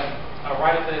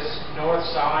right at this north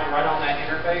side, right on that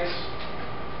interface.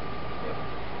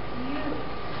 You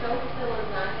soak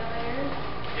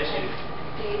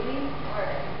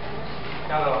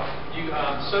Not at all. You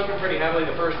soak them pretty heavily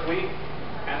the first week,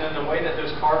 and then the way that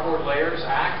those cardboard layers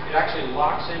act, it actually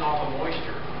locks in all the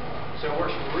moisture. So it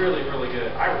works really, really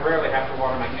good. I rarely have to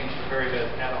water my Kingstonberry bed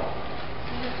at all.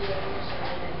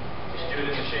 Just do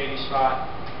it in the shady spot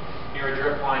near a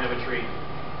drip line of a tree.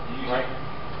 Right?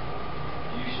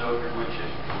 Do you soak your wood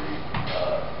chips before you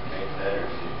make that, or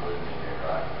do you put them in there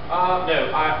dry?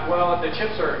 No. Well, if the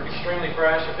chips are extremely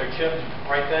fresh, if they're chipped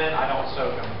right then, I don't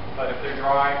soak them. But if they're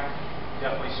dry,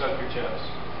 definitely soak your chips.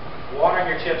 Watering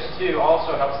your chips too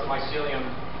also helps the mycelium,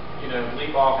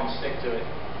 leap off and stick to it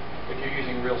if you're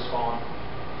using real spawn.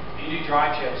 If you do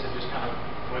dry chips, it just kind of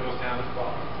wiggles down to the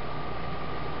bottom.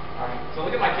 Alright, so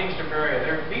look at my Kingstonberry.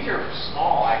 These are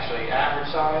small actually, average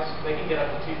size. They can get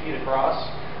up to 2 feet across.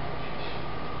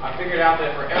 I figured out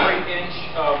that for every inch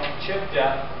of chip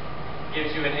depth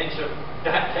gives you an inch of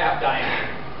cap diameter.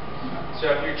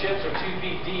 So if your chips are 2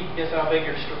 feet deep, guess how big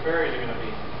your berries are going to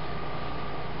be?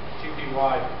 2 feet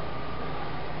wide.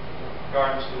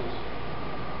 Garden stools.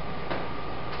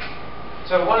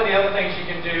 So one of the other things you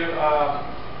can do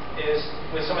is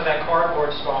with some of that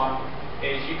cardboard spawn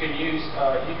is you could use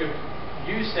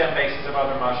stem bases of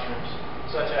other mushrooms,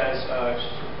 such as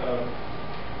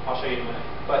I'll show you in a minute.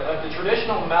 But the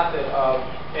traditional method of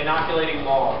inoculating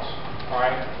logs, all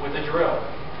right, with a drill,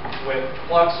 with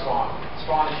plug spawn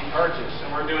that you purchase,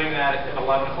 and we're doing that at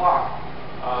 11 o'clock.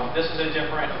 This is a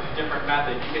different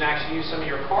method. You can actually use some of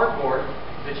your cardboard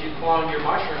that you clone your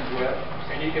mushrooms with,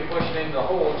 and you can push it into the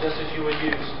hole just as you would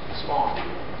use spawn.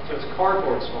 So it's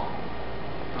cardboard spawn.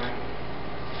 Right?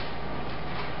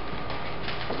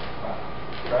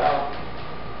 Ralph,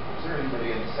 is there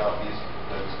anybody in the southeast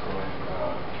that's growing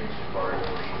Kingstonberry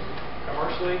commercially?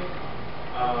 Commercially?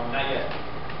 Not yet.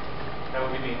 That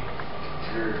would be me.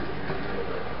 You're doing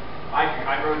it right now.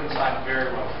 I grow it inside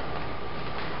very well.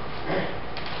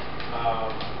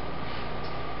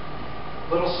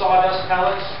 Little sawdust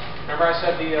pellets. Remember I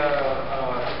said the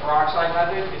peroxide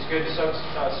method? It's good to soak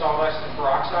sawdust and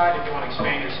peroxide if you want to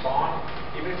expand your spawn.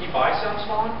 Even if you buy some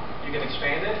spawn, you can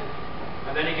expand it,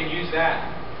 and then you can use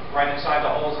that right inside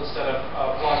the holes instead of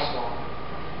plug spawn.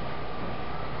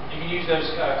 You can use those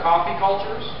coffee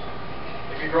cultures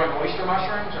if you're growing oyster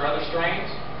mushrooms or other strains.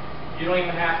 You don't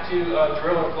even have to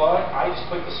drill or plug. I just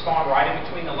put the spawn right in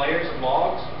between the layers of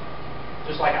logs,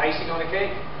 just like icing on a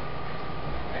cake,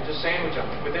 and just sandwich them.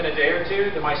 Within a day or two,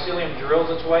 the mycelium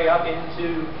drills its way up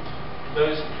into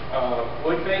those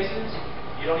wood faces.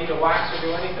 You don't need to wax or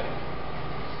do anything.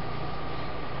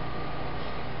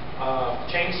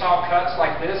 Chainsaw cuts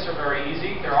like this are very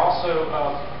easy. They're also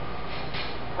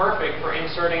perfect for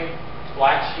inserting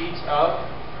black sheets of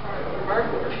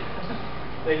cardboard.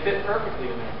 They fit perfectly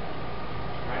in there.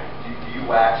 Right? Do you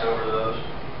wax over those?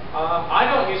 I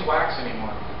don't use wax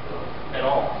anymore at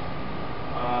all.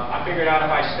 I figured out if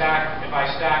I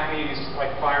stack these like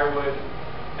firewood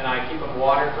and I keep them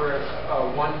watered for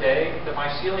 1 day, the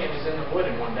mycelium is in the wood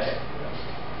in 1 day.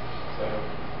 So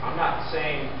I'm not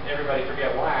saying everybody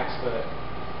forget wax, but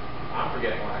I'm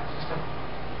forgetting wax.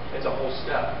 It's a whole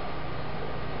step.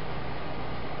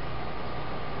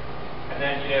 And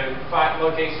then,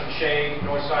 locate some shade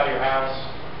north side of your house,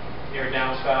 near a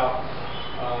downspout,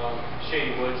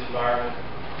 shady woods environment.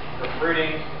 For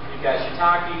fruiting, you've got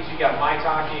shiitakes, you've got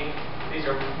maitake. These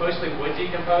are mostly wood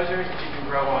decomposers that you can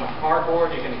grow on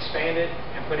cardboard. You can expand it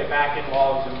and put it back in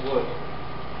logs and wood.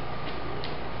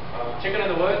 Chicken in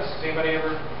the woods, has anybody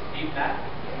ever eaten that?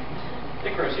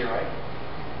 It grows here, right?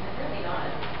 Really not.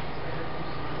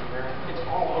 It's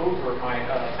all over my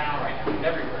town right now,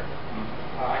 everywhere.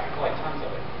 I can collect tons of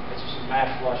it. It's just a mad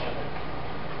flush of it.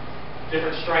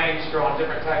 Different strains grow on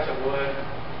different types of wood.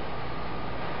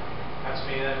 That's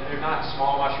me. They're not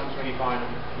small mushrooms when you find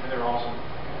them. They're awesome.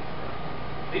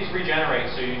 These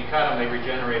regenerate, so when you cut them, they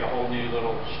regenerate a whole new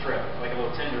little strip, like a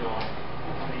little tenderloin.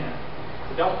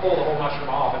 So don't pull the whole mushroom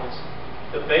off.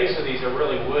 The base of these are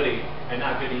really woody and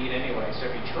not good to eat anyway. So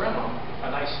if you trim them,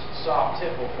 a nice soft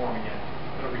tip will form again.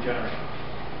 It'll regenerate.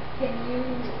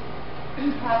 Can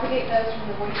you propagate those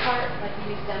from the wood part, like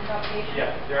you use stem propagation?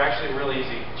 Yeah, they're actually really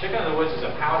easy. Chicken in the woods is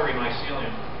a powdery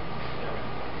mycelium,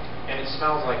 and it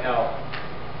smells like hell.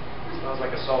 It smells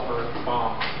like a sulfur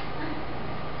bomb.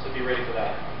 So be ready for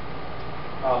that.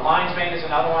 Lion's mane is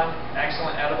another one,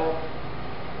 excellent edible.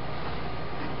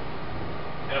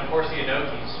 And of course the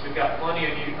enokis. We've got plenty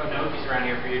of enokis around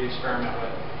here for you to experiment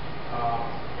with.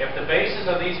 If the bases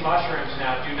of these mushrooms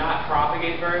now do not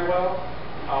propagate very well,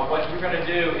 what you're going to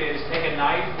do is take a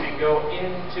knife and go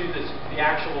into the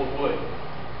actual wood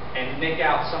and nick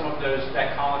out some of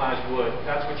that colonized wood.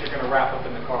 That's what you're going to wrap up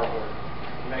in the cardboard.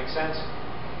 Make sense?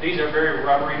 These are very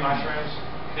rubbery mushrooms.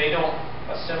 They don't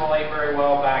assimilate very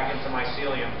well back into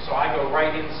mycelium. So I go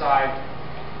right inside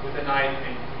with a knife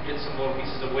and get some little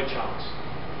pieces of wood chunks.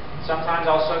 Sometimes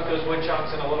I'll soak those wood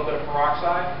chunks in a little bit of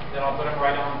peroxide, then I'll put them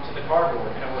right onto the cardboard,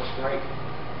 and it works great.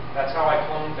 That's how I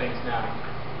clone things now,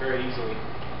 very easily.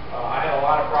 I had a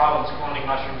lot of problems cloning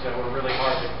mushrooms that were really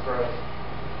hard to grow.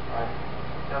 Right?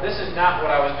 Now this is not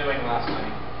what I was doing last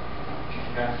night.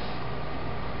 Okay?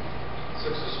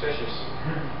 This looks suspicious.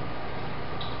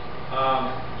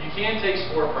 You can take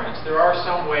spore prints. There are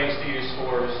some ways to use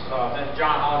spores, and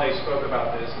John Holliday spoke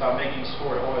about this, about making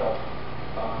spored oil,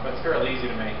 but it's fairly easy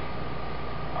to make.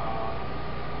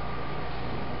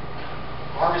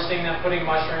 Harvesting them, putting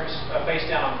mushrooms face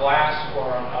down on glass or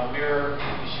on a mirror,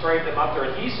 you scrape them up. They're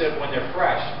adhesive when they're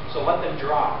fresh, so let them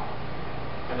dry,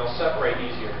 and they'll separate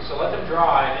easier. So let them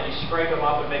dry, and then you scrape them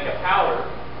up and make a powder,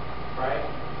 right?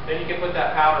 Then you can put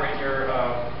that powder in your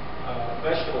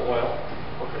vegetable oil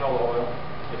or canola oil.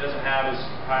 It doesn't have as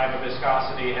high of a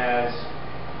viscosity as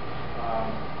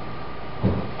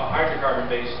a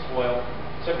hydrocarbon-based oil.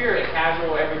 So if you're a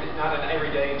casual, not an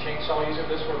everyday chainsaw user,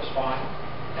 this works fine.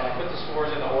 Put the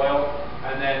spores in the oil,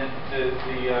 and then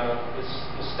the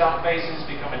stump faces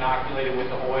become inoculated with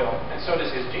the oil, and so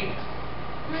does his genes.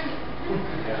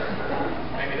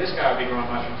 Maybe this guy would be growing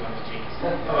mushrooms on his genes.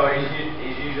 Oh,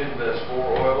 he's using the spore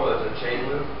oil as a chain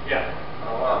loop? Yeah.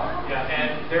 Oh, wow. Yeah,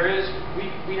 and there is,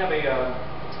 we have a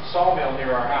sawmill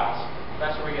near our house.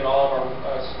 That's where we get all of our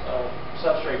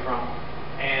substrate from.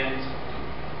 And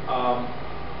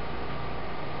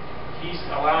he's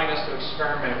allowing us to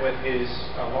experiment with his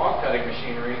log cutting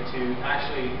machinery to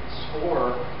actually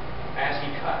spore as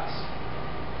he cuts.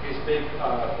 His big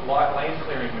land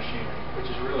clearing machinery, which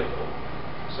is really cool.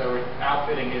 So we're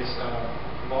outfitting his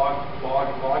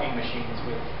logging machines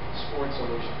with spored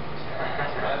solutions.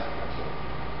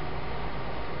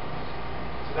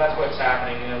 So that's what's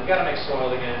happening. You know, we've got to make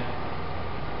soil again.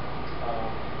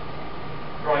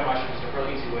 Growing mushrooms is a real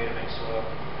easy way to make soil.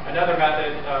 Another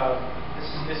method,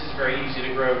 this is very easy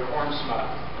to grow, corn smut.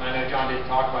 And I know John didn't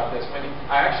talk about this.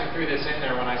 I actually threw this in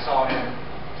there when I saw him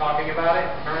talking about it.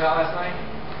 Remember that last night?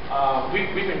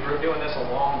 We've been doing this a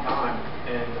long time,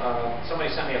 and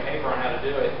somebody sent me a paper on how to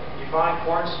do it. You find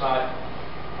corn smut,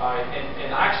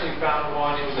 and I actually found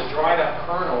one. It was a dried up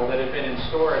kernel that had been in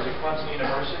storage at Clemson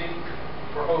University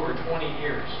for over 20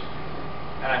 years.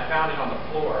 And I found it on the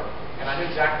floor. And I knew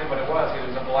exactly what it was. It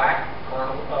was a black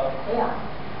kernel of corn.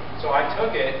 So I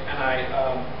took it and I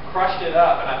crushed it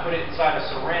up and I put it inside a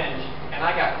syringe, and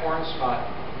I got corn smut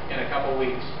in a couple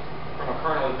weeks from a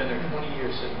kernel that had been there 20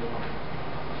 years sitting dormant.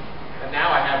 And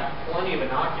now I have plenty of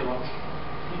inoculum,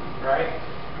 right?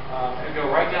 And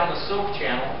go right down the silk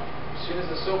channel. As soon as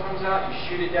the silk comes out, you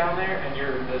shoot it down there and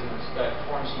you're in business. That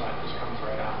corn smut just comes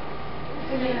right out.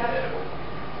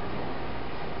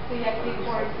 So you have to do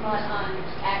corn smut on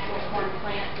actual corn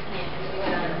plants. You can't just do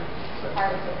it on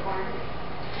harvested corn.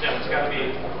 No, it's got to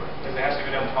be, because it has to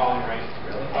go down pollen rate.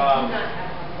 I do not have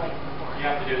one like corn. You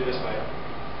have to do it this way.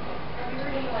 Have you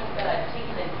heard anyone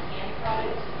taking a canned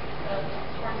product of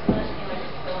corn smut, like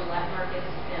go in lab markets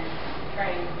and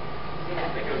try and do that?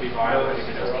 I think it would be viable. It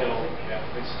could just kill. Yeah,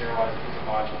 they sterilize it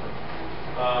physiologically.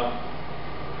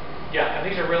 Yeah, and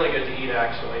these are really good to eat,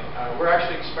 actually. We're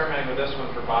actually experimenting with this one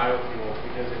for biofuel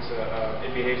because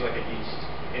it behaves like a yeast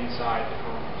inside the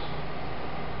kernels.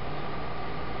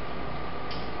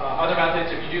 Other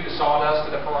methods, if you do the sawdust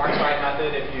or the peroxide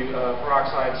method, if you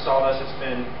peroxide sawdust that's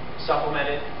been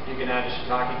supplemented, you can add a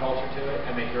shiitake culture to it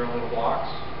and make your own little blocks.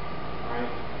 All right.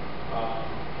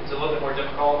 It's a little bit more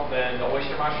difficult than the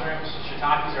oyster mushrooms.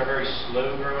 Shiitakes are a very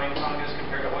slow-growing fungus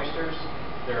compared to oysters.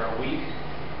 They're weak.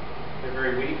 They're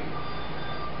very weak.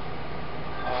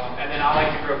 And then I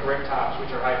like to grow brick tops,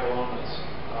 which are hypolomas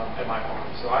at my farm.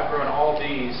 So I've grown all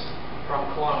these from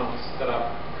clones that I've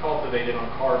cultivated on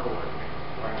cardboard.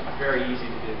 Right? Very easy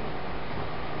to do.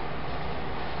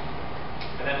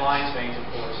 And then lion's veins, of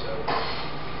course. So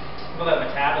all that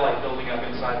metabolite building up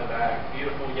inside the bag.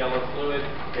 Beautiful yellow fluid.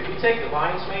 If you take the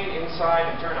lion's mane inside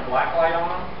and turn a black light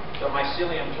on, the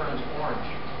mycelium turns orange.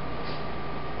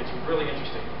 It's really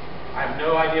interesting. I have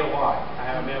no idea why. I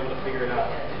haven't been able to figure it out.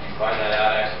 Did you find that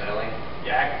out accidentally?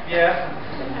 Yeah.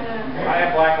 I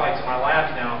have black lights in my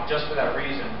labs now just for that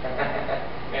reason.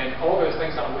 And Olga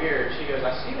thinks I'm weird. She goes,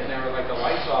 I see them there with like the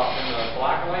lights off and the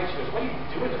black light. She goes, what are you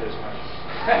doing to this much?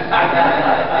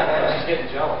 She's getting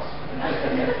jealous.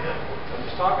 I'm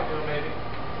just talking to him, maybe.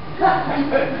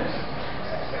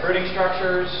 Fruiting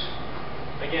structures.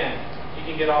 Again, you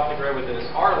can get off the grid with this.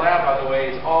 Our lab, by the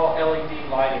way, is all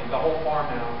LED lighting. The whole farm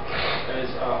now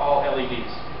is all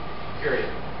LEDs,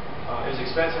 period. It was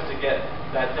expensive. expensive to get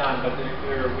that done, but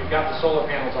we've got the solar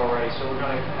panels already, so we're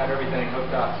going to have everything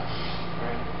hooked up.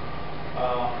 Right?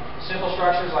 Simple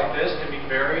structures like this can be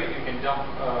buried. You can dump,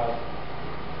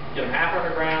 get them half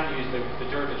underground, use the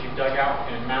dirt that you've dug out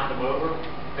and mound them over,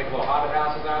 make little hobbit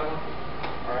houses out of them.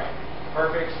 All right?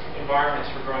 Perfect environments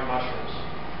for growing mushrooms.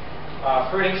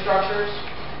 Fruiting structures,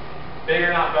 bigger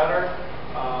not better.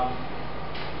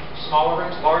 Smaller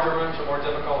rooms, larger rooms are more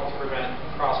difficult to prevent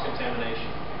cross-contamination.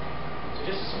 So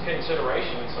just some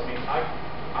considerations. I mean,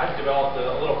 I've developed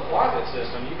a little closet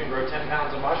system. You can grow 10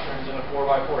 pounds of mushrooms in a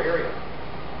 4x4 area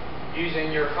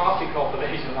using your coffee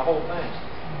cultivation, the whole thing.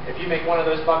 If you make one of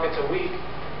those buckets a week,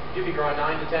 you'd be growing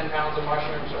 9 to 10 pounds of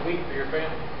mushrooms a week for your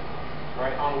family,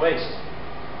 right, on waste.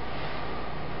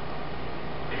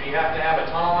 If you have to have a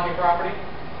tunnel on your property,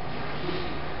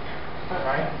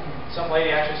 right? Some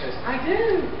lady actually says, I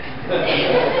do.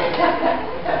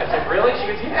 I said, really?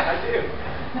 She goes, yeah, I do.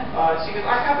 She goes,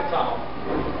 I have a tunnel.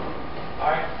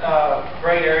 All right.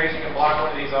 Great areas, you can block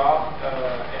one of these off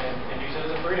and use it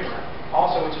as a breeding ground.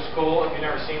 Also, which is cool, if you've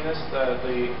never seen this,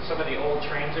 some of the old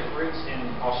transit routes in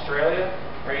Australia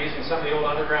are using some of the old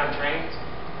underground trains,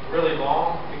 really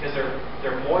long, because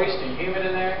they're moist and humid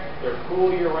in there, they're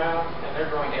cool year-round, and they're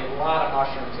growing a lot of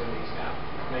mushrooms in these now.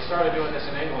 And they started doing this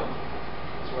in England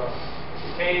as well.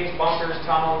 Caves, bunkers,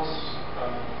 tunnels,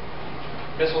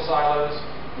 missile silos.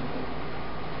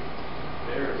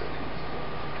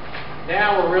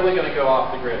 Now we're really going to go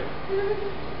off the grid.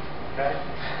 Okay?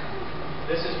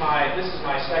 This is my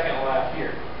second lap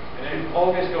here. And then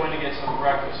Olga's going to get some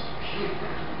breakfast.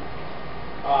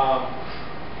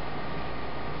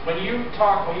 When you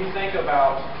think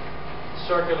about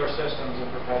circular systems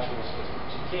and perpetual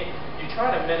systems, you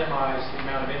try to minimize the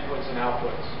amount of inputs and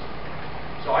outputs.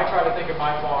 So I try to think of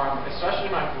my farm, especially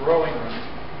my growing room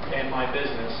and my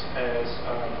business, as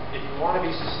if you want to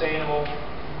be sustainable,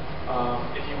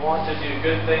 if you want to do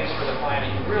good things for the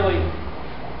planet, you really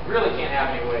can't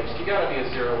have any waste. You got to be a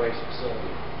zero waste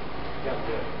facility. You got to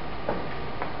do it.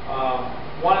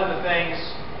 One of the things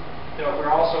that we're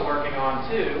also working on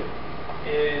too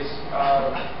is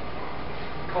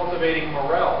cultivating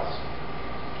morels.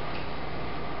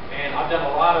 And I've done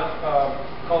a lot of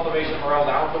cultivation morels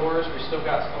outdoors. We've still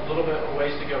got a little bit of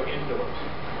ways to go indoors.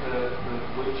 The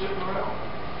wood chip morel?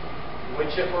 Wood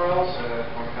chip morels?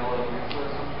 Marcella or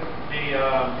something?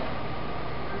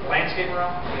 The landscape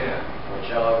morel? Yeah.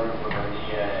 Marcella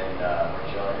Rupermania and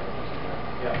Marcella.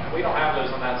 Yeah, we don't have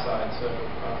those on that side. So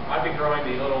I've been growing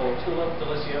the little tulip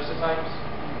deliciosa types.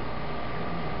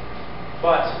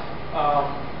 But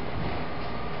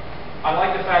I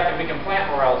like the fact that we can plant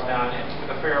morels now, and it's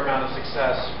with a fair amount of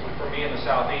success for me in the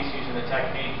southeast using the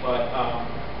technique. But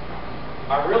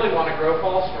I really want to grow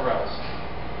false morels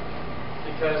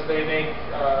because they make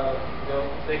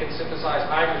they can synthesize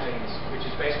hydrazines, which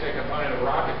is basically a component of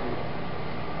rocket fuel.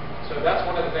 So that's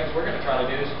one of the things we're going to try to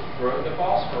do is grow the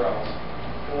false morels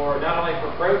for not only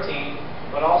for protein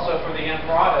but also for the end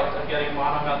product of getting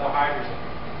monomethylhydrazine.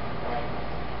 Right?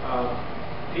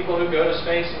 People who go to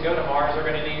space and go to Mars are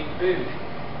going to need food.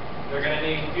 They're going to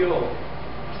need fuel.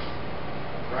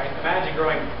 Right? Imagine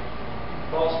growing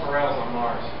false morels on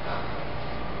Mars.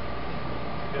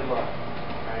 Good luck.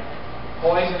 Right?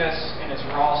 Poisonous in its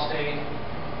raw state.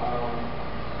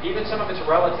 Even some of its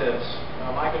relatives.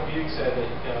 Michael Buke said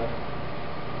that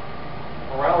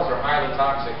morels are highly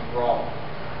toxic raw.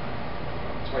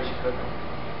 That's why you cook them.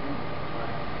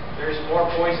 Right? There's more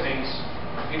poisonings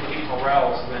when people eat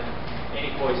morels than any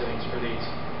poisonings for these.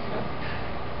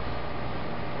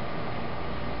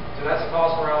 So that's a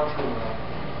false morel and true morel.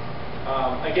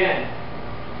 Again,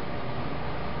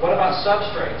 what about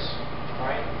substrates?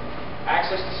 Right?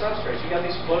 Access to substrates. You got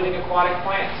these floating aquatic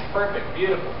plants. Perfect,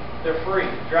 beautiful. They're free.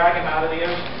 Drag them out of the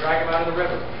ocean. Drag them out of the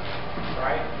river.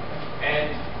 Right? And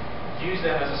use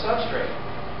them as a substrate.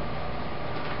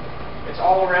 It's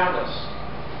all around us.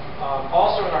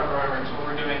 Also in our growing rooms,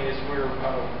 what we're doing is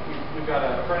we've got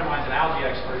a friend of mine's an algae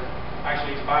expert.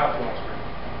 Actually, he's a biofuel expert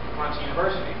from Clemson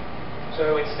University.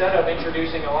 So instead of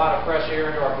introducing a lot of fresh air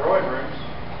into our growing rooms,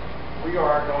 we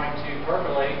are going to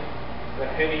percolate the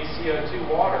heavy CO2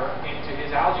 water into his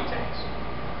algae tanks,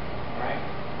 right?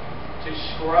 To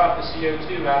scrub the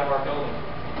CO2 out of our building.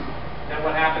 Then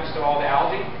what happens to all the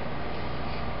algae?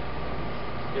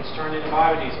 It's turned into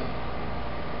biodiesel.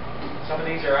 Some of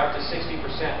these are up to 60%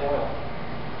 oil.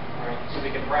 Right? So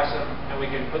we can press them and we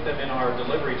can put them in our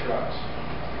delivery trucks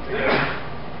to go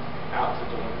out to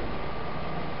deliver.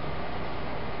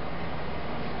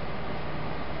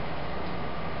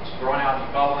 It's growing out the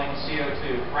bubbling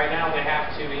CO2. Right now they have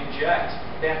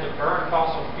to burn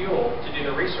fossil fuel to do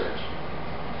the research,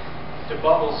 to to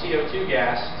bubble CO2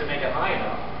 gas to make it high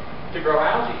enough to grow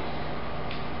algae,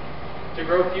 to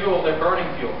grow fuel. They're burning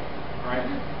fuel, right?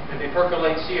 If they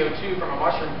percolate CO2 from a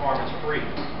mushroom farm, it's free.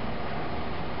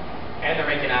 And they're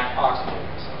making oxygen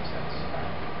in some sense.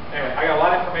 Anyway, I got a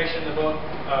lot of information in the book.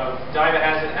 Diva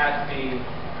has it at the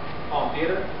Palm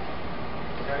Theater.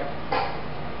 Okay?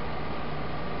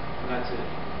 And that's it.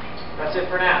 That's it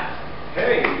for now.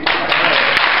 Hey!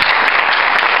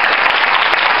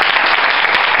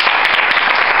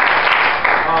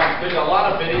 There's a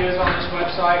lot of videos on this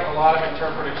website, a lot of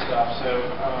interpretive stuff, so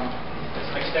it's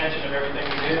an extension of everything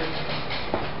we do.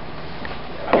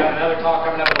 I've got another talk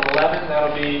coming up at 11.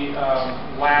 That'll be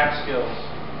lab skills.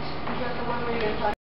 Is that the one where you're talking